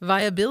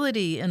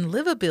viability and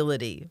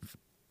livability.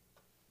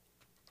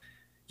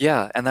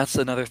 Yeah, and that's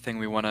another thing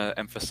we want to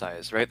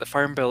emphasize, right? The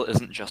Farm Bill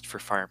isn't just for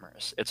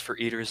farmers, it's for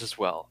eaters as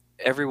well.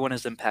 Everyone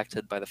is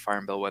impacted by the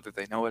Farm Bill, whether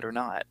they know it or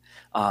not,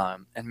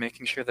 and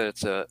making sure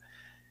that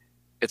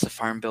it's a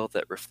farm bill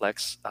that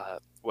reflects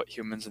what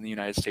humans in the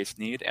United States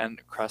need and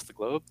across the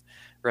globe,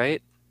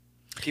 right?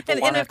 People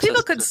And want if people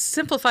access could to.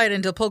 simplify it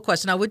into a poll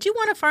question, now, would you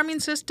want a farming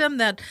system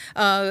that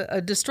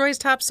destroys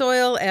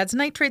topsoil, adds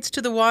nitrates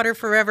to the water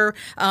forever,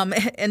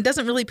 and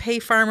doesn't really pay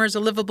farmers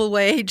a livable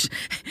wage,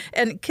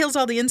 and kills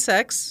all the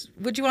insects?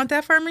 Would you want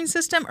that farming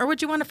system, or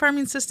would you want a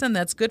farming system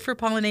that's good for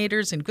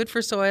pollinators and good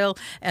for soil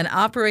and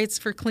operates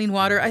for clean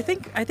water? I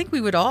think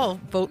we would all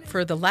vote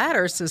for the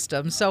latter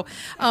system. So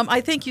I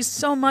thank you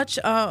so much,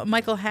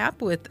 Michael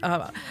Happ with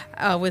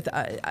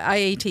IATP.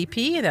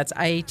 That's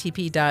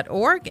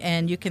IATP.org,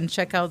 and you can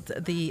check out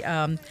the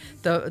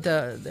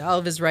all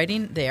of his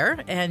writing there.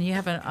 And you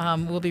have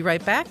we'll be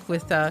right back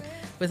with a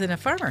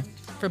farmer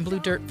from Blue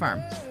Dirt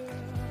Farm.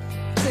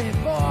 Say,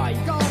 boy,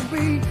 you gonna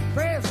be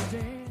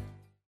president.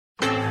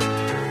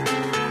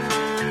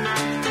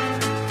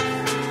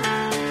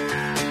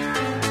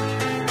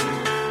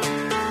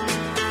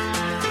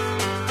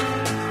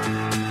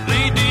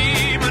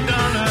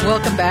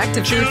 Welcome back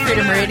to Food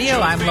Freedom Radio.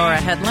 I'm Laura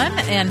Hedlund,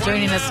 and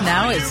joining us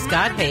now is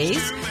Scott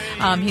Hayes.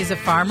 He's a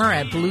farmer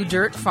at Blue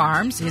Dirt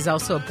Farms. He's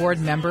also a board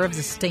member of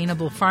the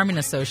Sustainable Farming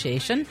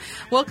Association.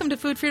 Welcome to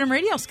Food Freedom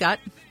Radio, Scott.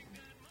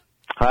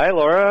 Hi,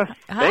 Laura.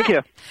 Hi. Thank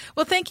you.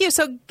 Well, thank you.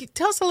 So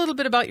tell us a little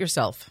bit about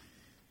yourself.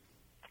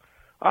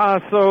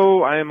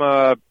 So I'm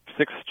a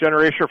sixth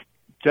generation,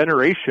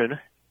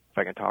 if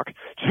I can talk,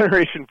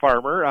 generation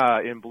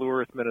farmer in Blue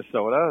Earth,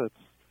 Minnesota.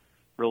 It's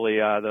really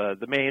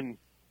the main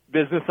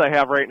business I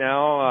have right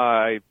now.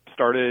 I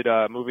started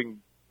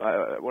moving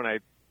when I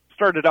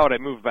started out. I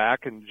moved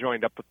back and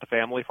joined up with the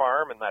family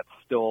farm, and that's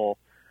still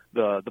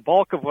the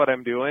bulk of what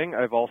I'm doing.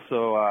 I've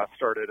also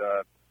started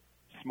a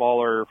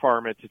smaller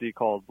farm entity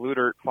called Blue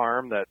Dirt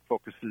Farm that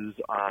focuses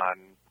on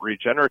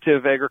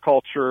regenerative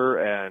agriculture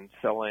and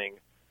selling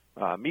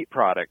meat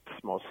products,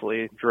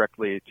 mostly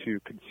directly to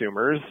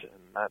consumers,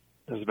 and that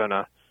has been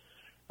a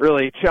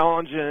really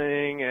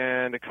challenging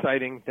and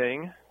exciting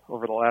thing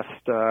over the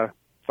last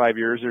 5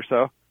 years or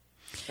so.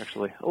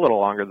 Actually, a little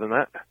longer than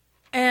that.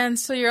 And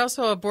so you're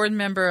also a board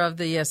member of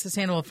the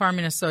Sustainable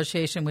Farming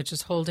Association, which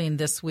is holding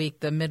this week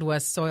the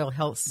Midwest Soil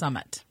Health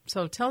Summit.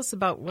 So tell us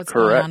about what's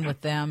going on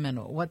with them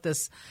and what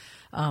this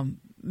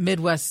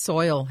Midwest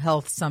Soil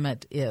Health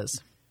Summit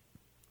is.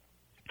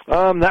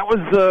 That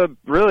was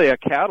really a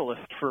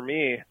catalyst for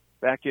me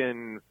back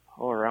in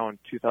around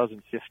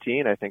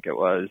 2015, I think it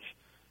was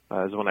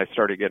when I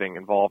started getting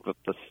involved with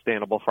the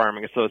Sustainable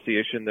Farming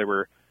Association. They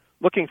were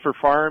looking for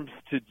farms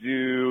to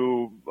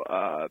do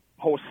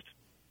host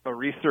a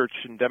research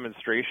and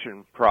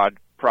demonstration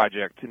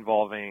project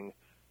involving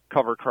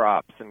cover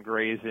crops and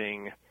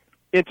grazing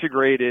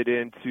integrated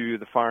into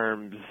the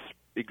farm's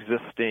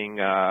existing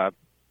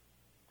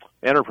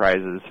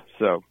enterprises.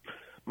 So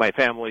my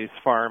family's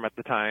farm at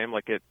the time,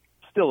 like it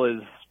still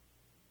is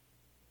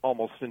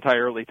almost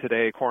entirely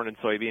today, corn and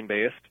soybean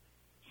based.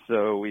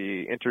 So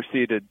we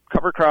interseeded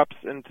cover crops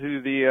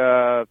into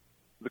the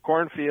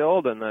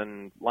cornfield and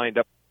then lined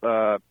up,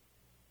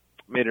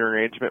 made an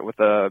arrangement with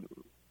a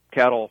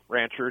cattle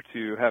rancher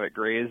to have it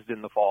grazed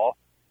in the fall.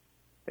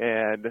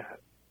 And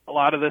a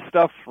lot of this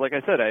stuff, like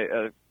I said,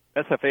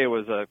 SFA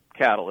was a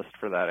catalyst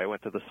for that. I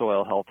went to the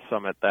Soil Health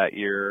Summit that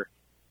year.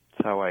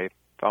 That's how I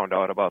found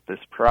out about this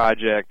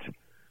project.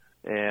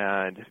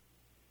 And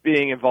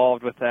being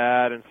involved with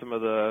that and some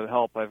of the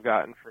help I've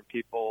gotten from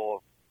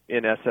people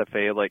in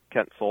SFA like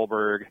Kent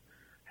Solberg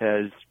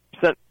has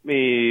set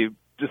me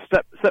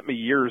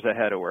years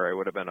ahead of where I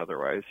would have been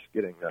otherwise,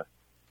 getting that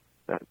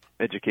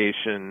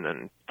education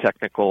and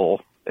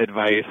technical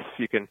advice.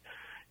 You can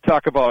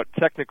talk about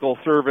technical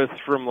service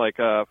from like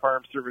a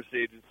Farm Service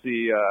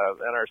Agency,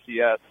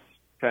 NRCS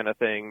kind of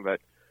thing, but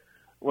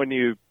when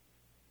you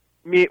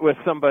meet with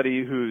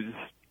somebody who's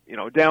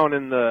down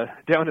in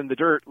the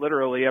dirt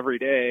literally every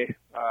day,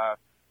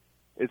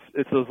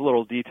 it's those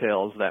little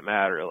details that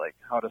matter, like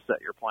how to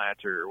set your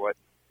planter, what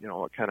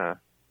kind of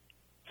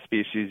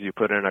species you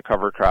put in a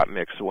cover crop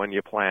mix when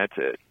you plant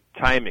it.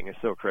 Timing is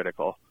so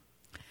critical.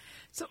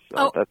 So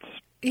that's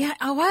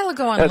a while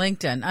ago on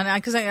LinkedIn,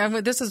 and because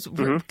this is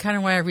kind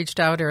of why I reached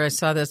out or I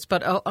saw this,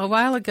 but a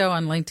while ago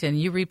on LinkedIn,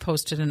 you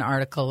reposted an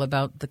article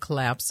about the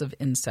collapse of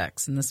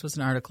insects, and this was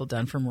an article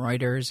done from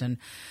Reuters, and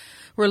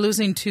we're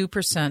losing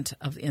 2%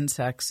 of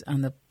insects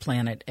on the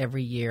planet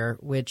every year,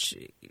 which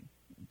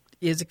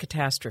is a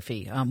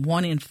catastrophe.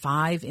 1 in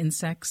 5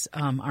 insects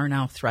are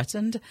now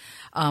threatened.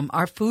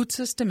 Our food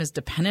system is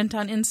dependent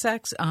on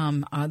insects.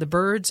 The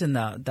birds and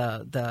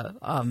the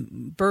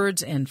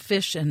birds and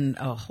fish and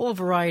a whole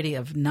variety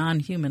of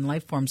non-human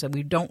life forms that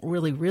we don't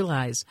really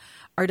realize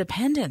are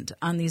dependent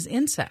on these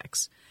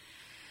insects.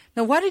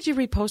 Now, why did you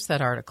repost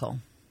that article?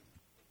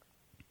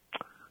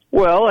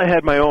 Well, I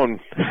had my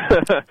own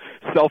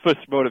selfish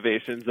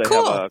motivations. I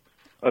have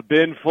a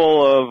bin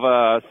full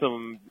of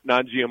some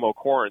non-GMO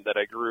corn that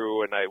I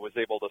grew, and I was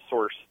able to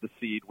source the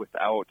seed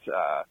without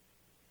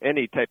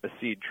any type of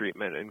seed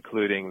treatment,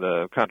 including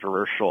the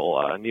controversial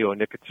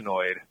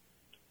neonicotinoid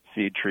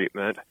seed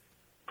treatment.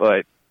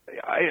 But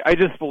I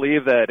just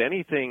believe that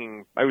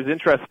I was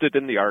interested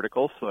in the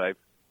article, so I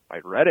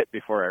read it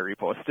before I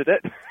reposted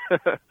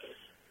it.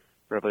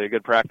 Probably a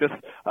good practice.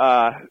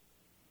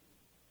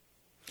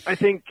 I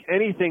think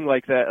anything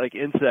like that, like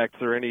insects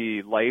or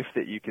any life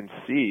that you can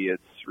see,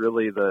 it's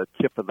really the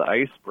tip of the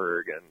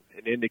iceberg and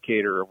an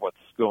indicator of what's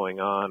going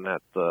on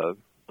at the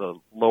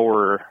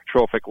lower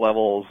trophic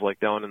levels, like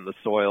down in the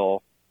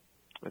soil.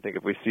 I think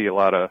if we see a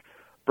lot of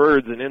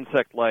birds and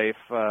insect life,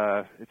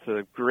 it's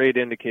a great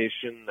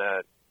indication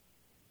that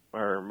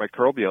our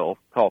microbial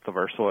health of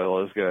our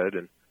soil is good.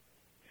 And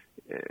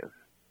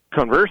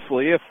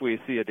conversely, if we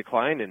see a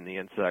decline in the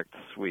insects,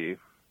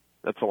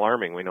 that's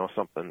alarming. We know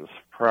something's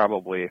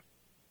probably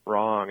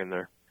wrong, and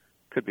there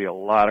could be a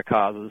lot of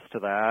causes to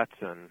that.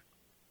 And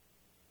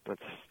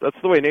that's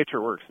the way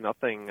nature works.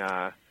 Nothing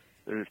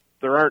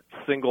there aren't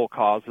single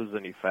causes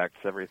and effects.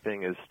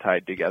 Everything is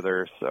tied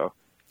together. So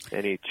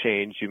any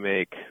change you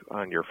make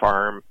on your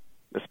farm,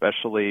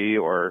 especially,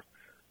 or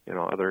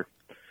other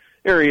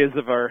areas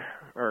of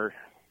our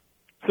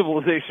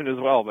civilization as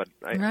well. But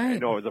I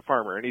know as a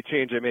farmer, any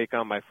change I make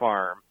on my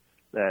farm,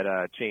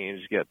 that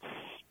change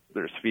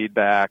there's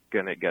feedback,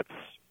 and it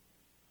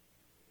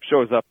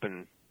shows up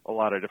in a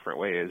lot of different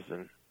ways,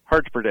 and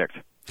hard to predict.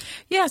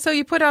 Yeah, so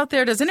you put out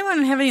there, does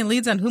anyone have any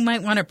leads on who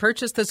might want to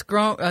purchase this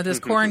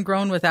corn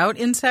grown without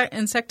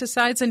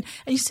insecticides? And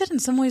you said in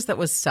some ways that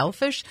was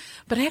selfish,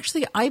 but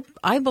actually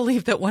I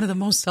believe that one of the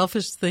most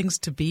selfish things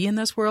to be in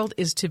this world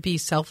is to be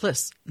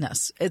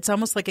selflessness. It's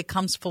almost like it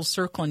comes full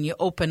circle, and you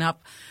open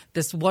up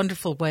this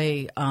wonderful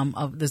way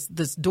of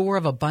this door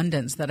of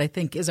abundance that I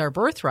think is our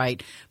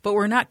birthright, but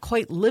we're not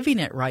quite living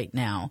it right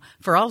now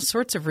for all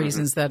sorts of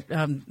reasons that,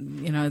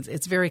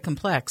 it's very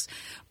complex.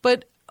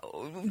 But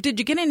did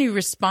you get any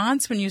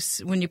response when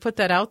you put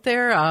that out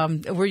there?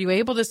 Were you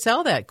able to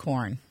sell that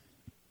corn?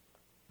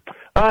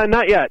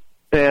 Not yet,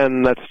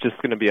 and that's just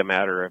going to be a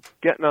matter of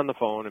getting on the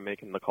phone and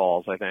making the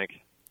calls. I think,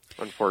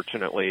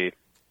 unfortunately,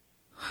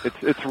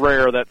 it's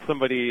rare that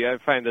somebody. I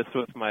find this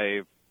with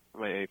my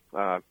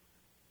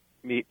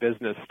meat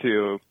business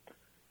too.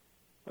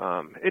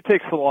 It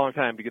takes a long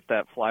time to get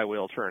that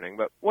flywheel turning,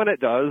 but when it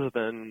does,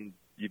 then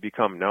you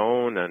become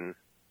known, and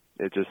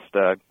it just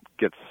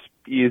gets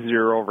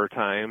easier over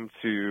time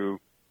to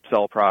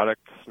sell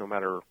products, no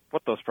matter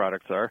what those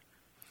products are.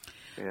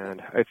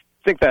 And I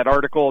think that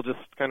article just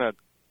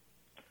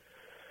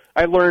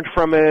I learned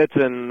from it,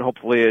 and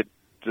hopefully it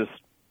just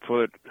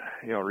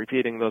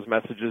repeating those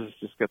messages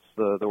just gets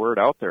the word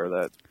out there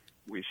that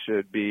we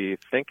should be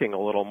thinking a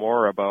little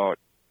more about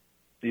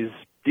these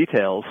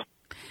details.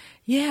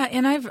 Yeah,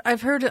 and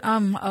I've heard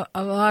a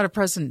lot of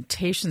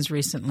presentations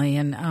recently,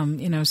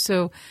 and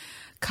so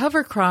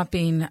cover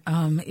cropping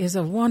is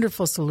a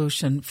wonderful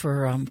solution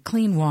for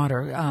clean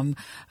water.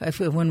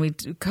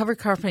 Cover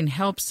cropping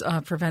helps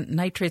prevent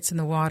nitrates in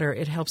the water.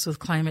 It helps with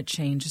climate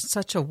change. It's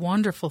such a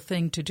wonderful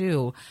thing to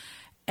do,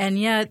 and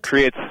yet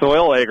creates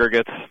soil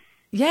aggregates.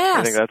 Yes,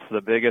 I think that's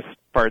the biggest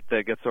part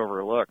that gets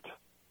overlooked.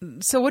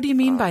 So, what do you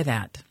mean by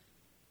that?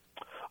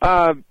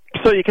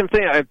 So you can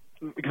think.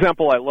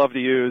 Example I love to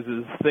use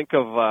is think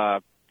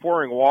of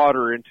pouring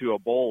water into a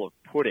bowl of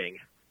pudding.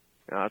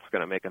 That's going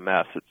to make a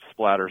mess. It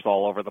splatters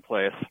all over the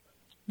place.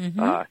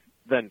 Mm-hmm.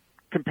 Then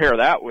compare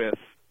that with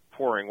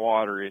pouring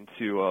water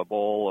into a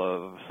bowl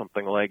of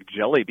something like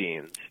jelly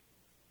beans.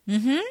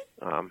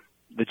 Mm-hmm.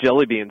 The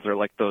jelly beans are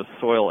like those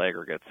soil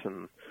aggregates,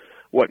 and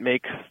what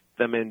makes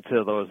them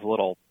into those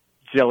little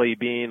jelly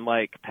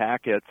bean-like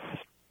packets,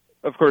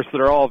 of course,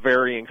 they're all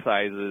varying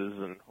sizes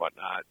and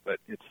whatnot, but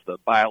it's the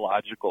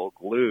biological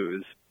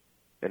glues.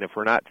 And if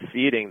we're not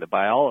feeding the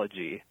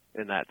biology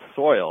in that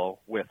soil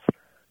with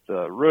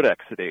the root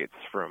exudates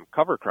from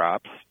cover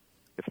crops,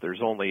 if there's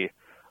only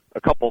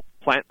a couple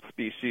plant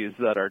species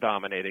that are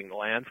dominating the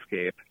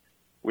landscape,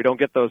 we don't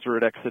get those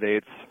root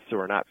exudates, so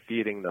we're not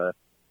feeding the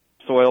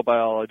soil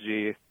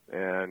biology,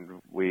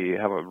 and we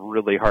have a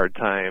really hard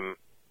time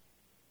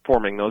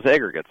forming those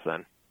aggregates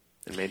then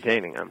and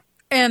maintaining them.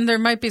 And there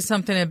might be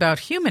something about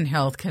human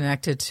health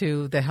connected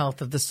to the health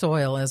of the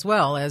soil as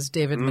well, as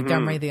David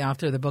Montgomery, the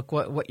author of the book,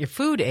 What Your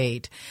Food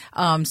Ate.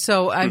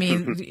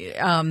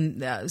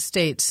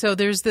 States. So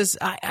there's this.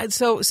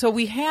 So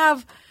we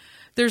have.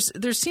 There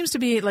seems to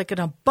be like an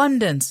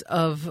abundance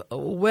of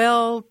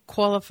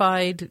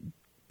well-qualified,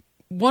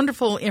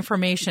 wonderful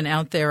information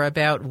out there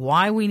about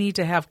why we need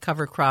to have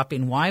cover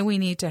cropping, why we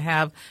need to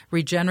have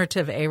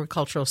regenerative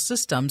agricultural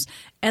systems,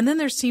 and then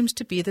there seems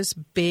to be this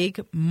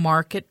big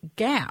market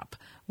gap,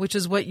 which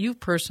is what you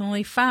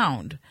personally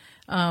found.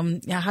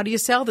 How do you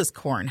sell this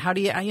corn? How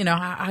do you,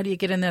 how do you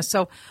get in this?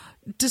 So,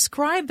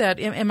 describe that.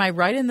 Am I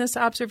right in this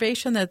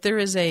observation that there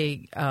is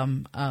a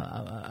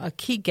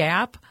key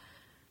gap?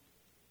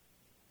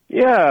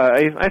 Yeah,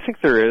 I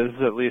think there is,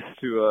 at least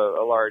to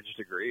a large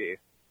degree.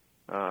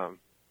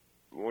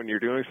 When you're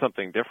doing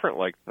something different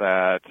like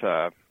that,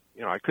 I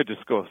could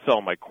just go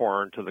sell my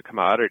corn to the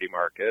commodity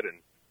market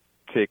and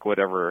take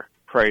whatever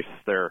price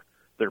they're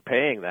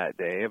paying that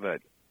day.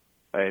 But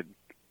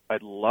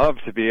I'd love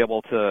to be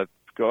able to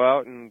go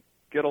out and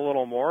get a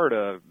little more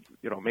to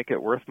make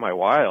it worth my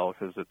while,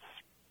 because it's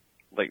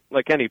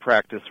like any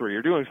practice where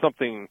you're doing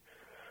something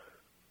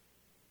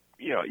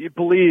you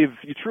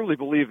truly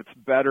believe it's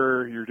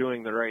better, you're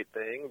doing the right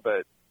thing,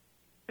 but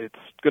it's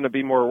going to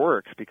be more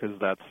work because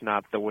that's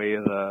not the way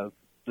the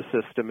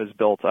system is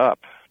built up.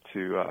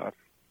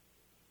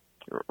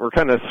 We're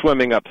kind of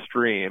swimming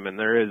upstream, and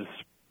there is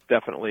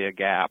definitely a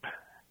gap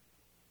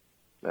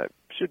that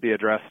should be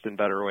addressed in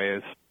better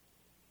ways.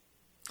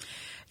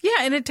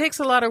 Yeah, and it takes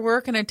a lot of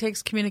work and it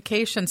takes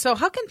communication. So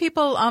how can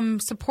people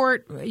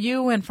support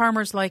you and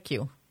farmers like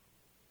you?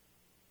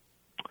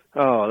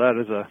 Oh, that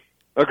is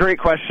a great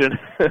question.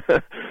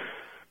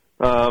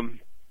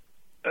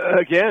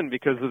 Again,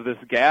 because of this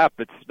gap,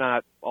 it's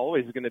not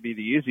always going to be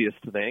the easiest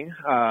thing.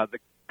 The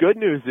good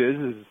news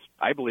is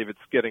I believe it's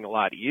getting a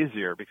lot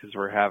easier because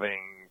we're having,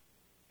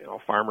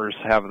 farmers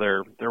have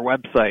their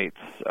websites.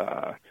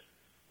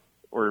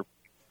 We're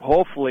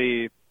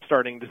hopefully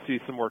starting to see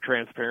some more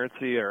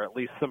transparency, or at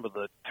least some of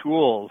the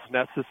tools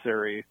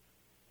necessary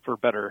for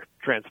better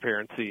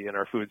transparency in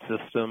our food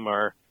system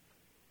are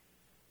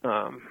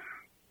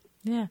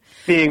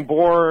being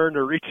born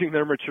or reaching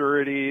their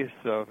maturity.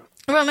 So,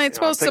 well, and I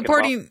suppose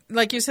supporting,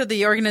 like you said,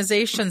 the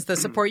organizations that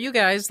support you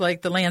guys,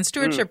 like the Land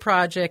Stewardship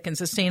Project and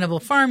Sustainable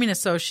Farming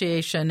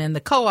Association and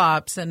the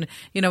co-ops, and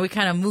we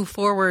kind of move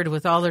forward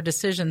with all their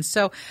decisions.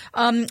 So,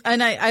 and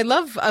I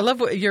love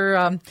what your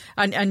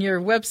on your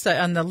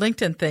website, on the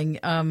LinkedIn thing,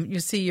 you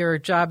see your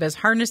job as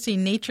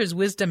harnessing nature's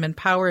wisdom and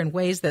power in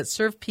ways that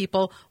serve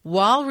people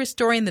while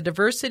restoring the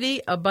diversity,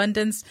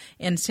 abundance,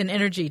 and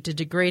synergy to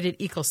degraded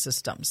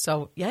ecosystems.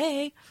 So,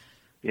 yay!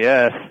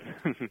 Yes.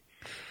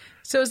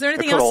 So is there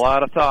anything else? I put else? a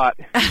lot of thought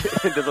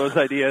into those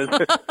ideas.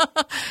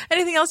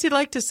 Anything else you'd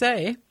like to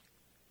say?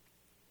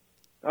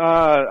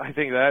 I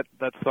think that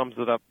sums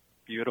it up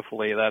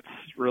beautifully. That's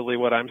really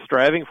what I'm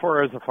striving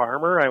for as a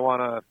farmer. I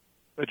want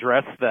to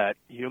address that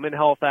human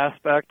health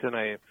aspect, and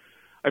I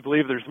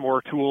believe there's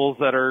more tools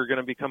that are going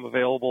to become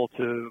available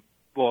to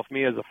both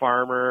me as a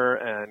farmer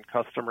and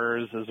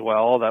customers as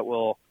well that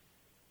will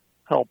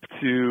help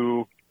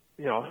to,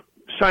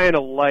 shine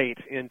a light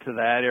into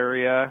that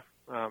area.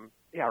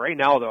 Right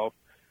now, though,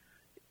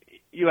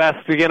 you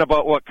asked again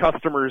about what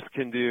customers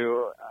can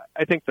do.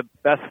 I think the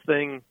best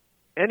thing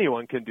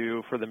anyone can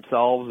do for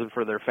themselves and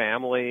for their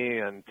family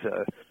and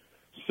to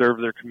serve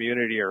their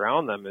community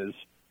around them is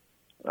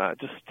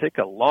just take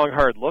a long,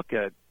 hard look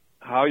at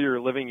how you're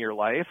living your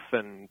life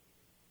and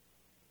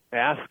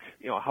ask,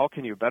 how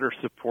can you better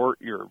support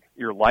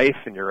your life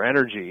and your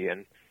energy?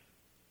 And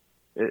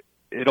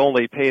it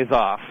only pays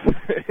off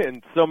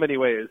in so many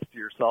ways to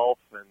yourself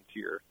and to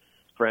your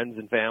friends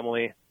and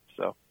family.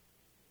 So,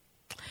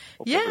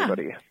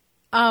 everybody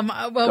does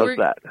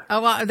that.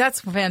 Well,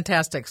 that's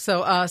fantastic.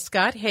 So,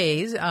 Scott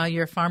Hayes,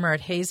 you're a farmer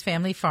at Hayes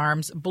Family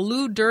Farms,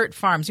 Blue Dirt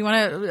Farms. You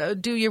want to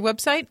do your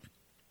website?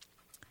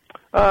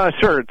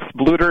 Sure. It's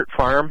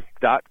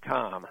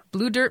bluedirtfarm.com.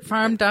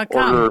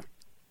 Bluedirtfarm.com.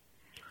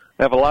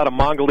 I have a lot of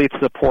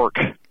Mongolitsa pork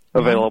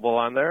available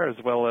on there, as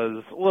well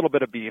as a little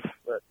bit of beef,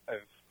 but I've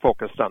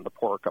focused on the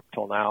pork up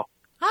till now.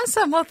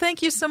 Awesome. Well,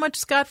 thank you so much,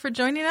 Scott, for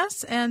joining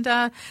us. And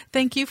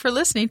thank you for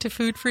listening to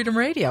Food Freedom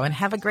Radio. And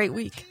have a great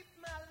week.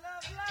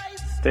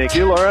 Thank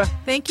you, Laura.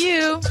 Thank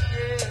you.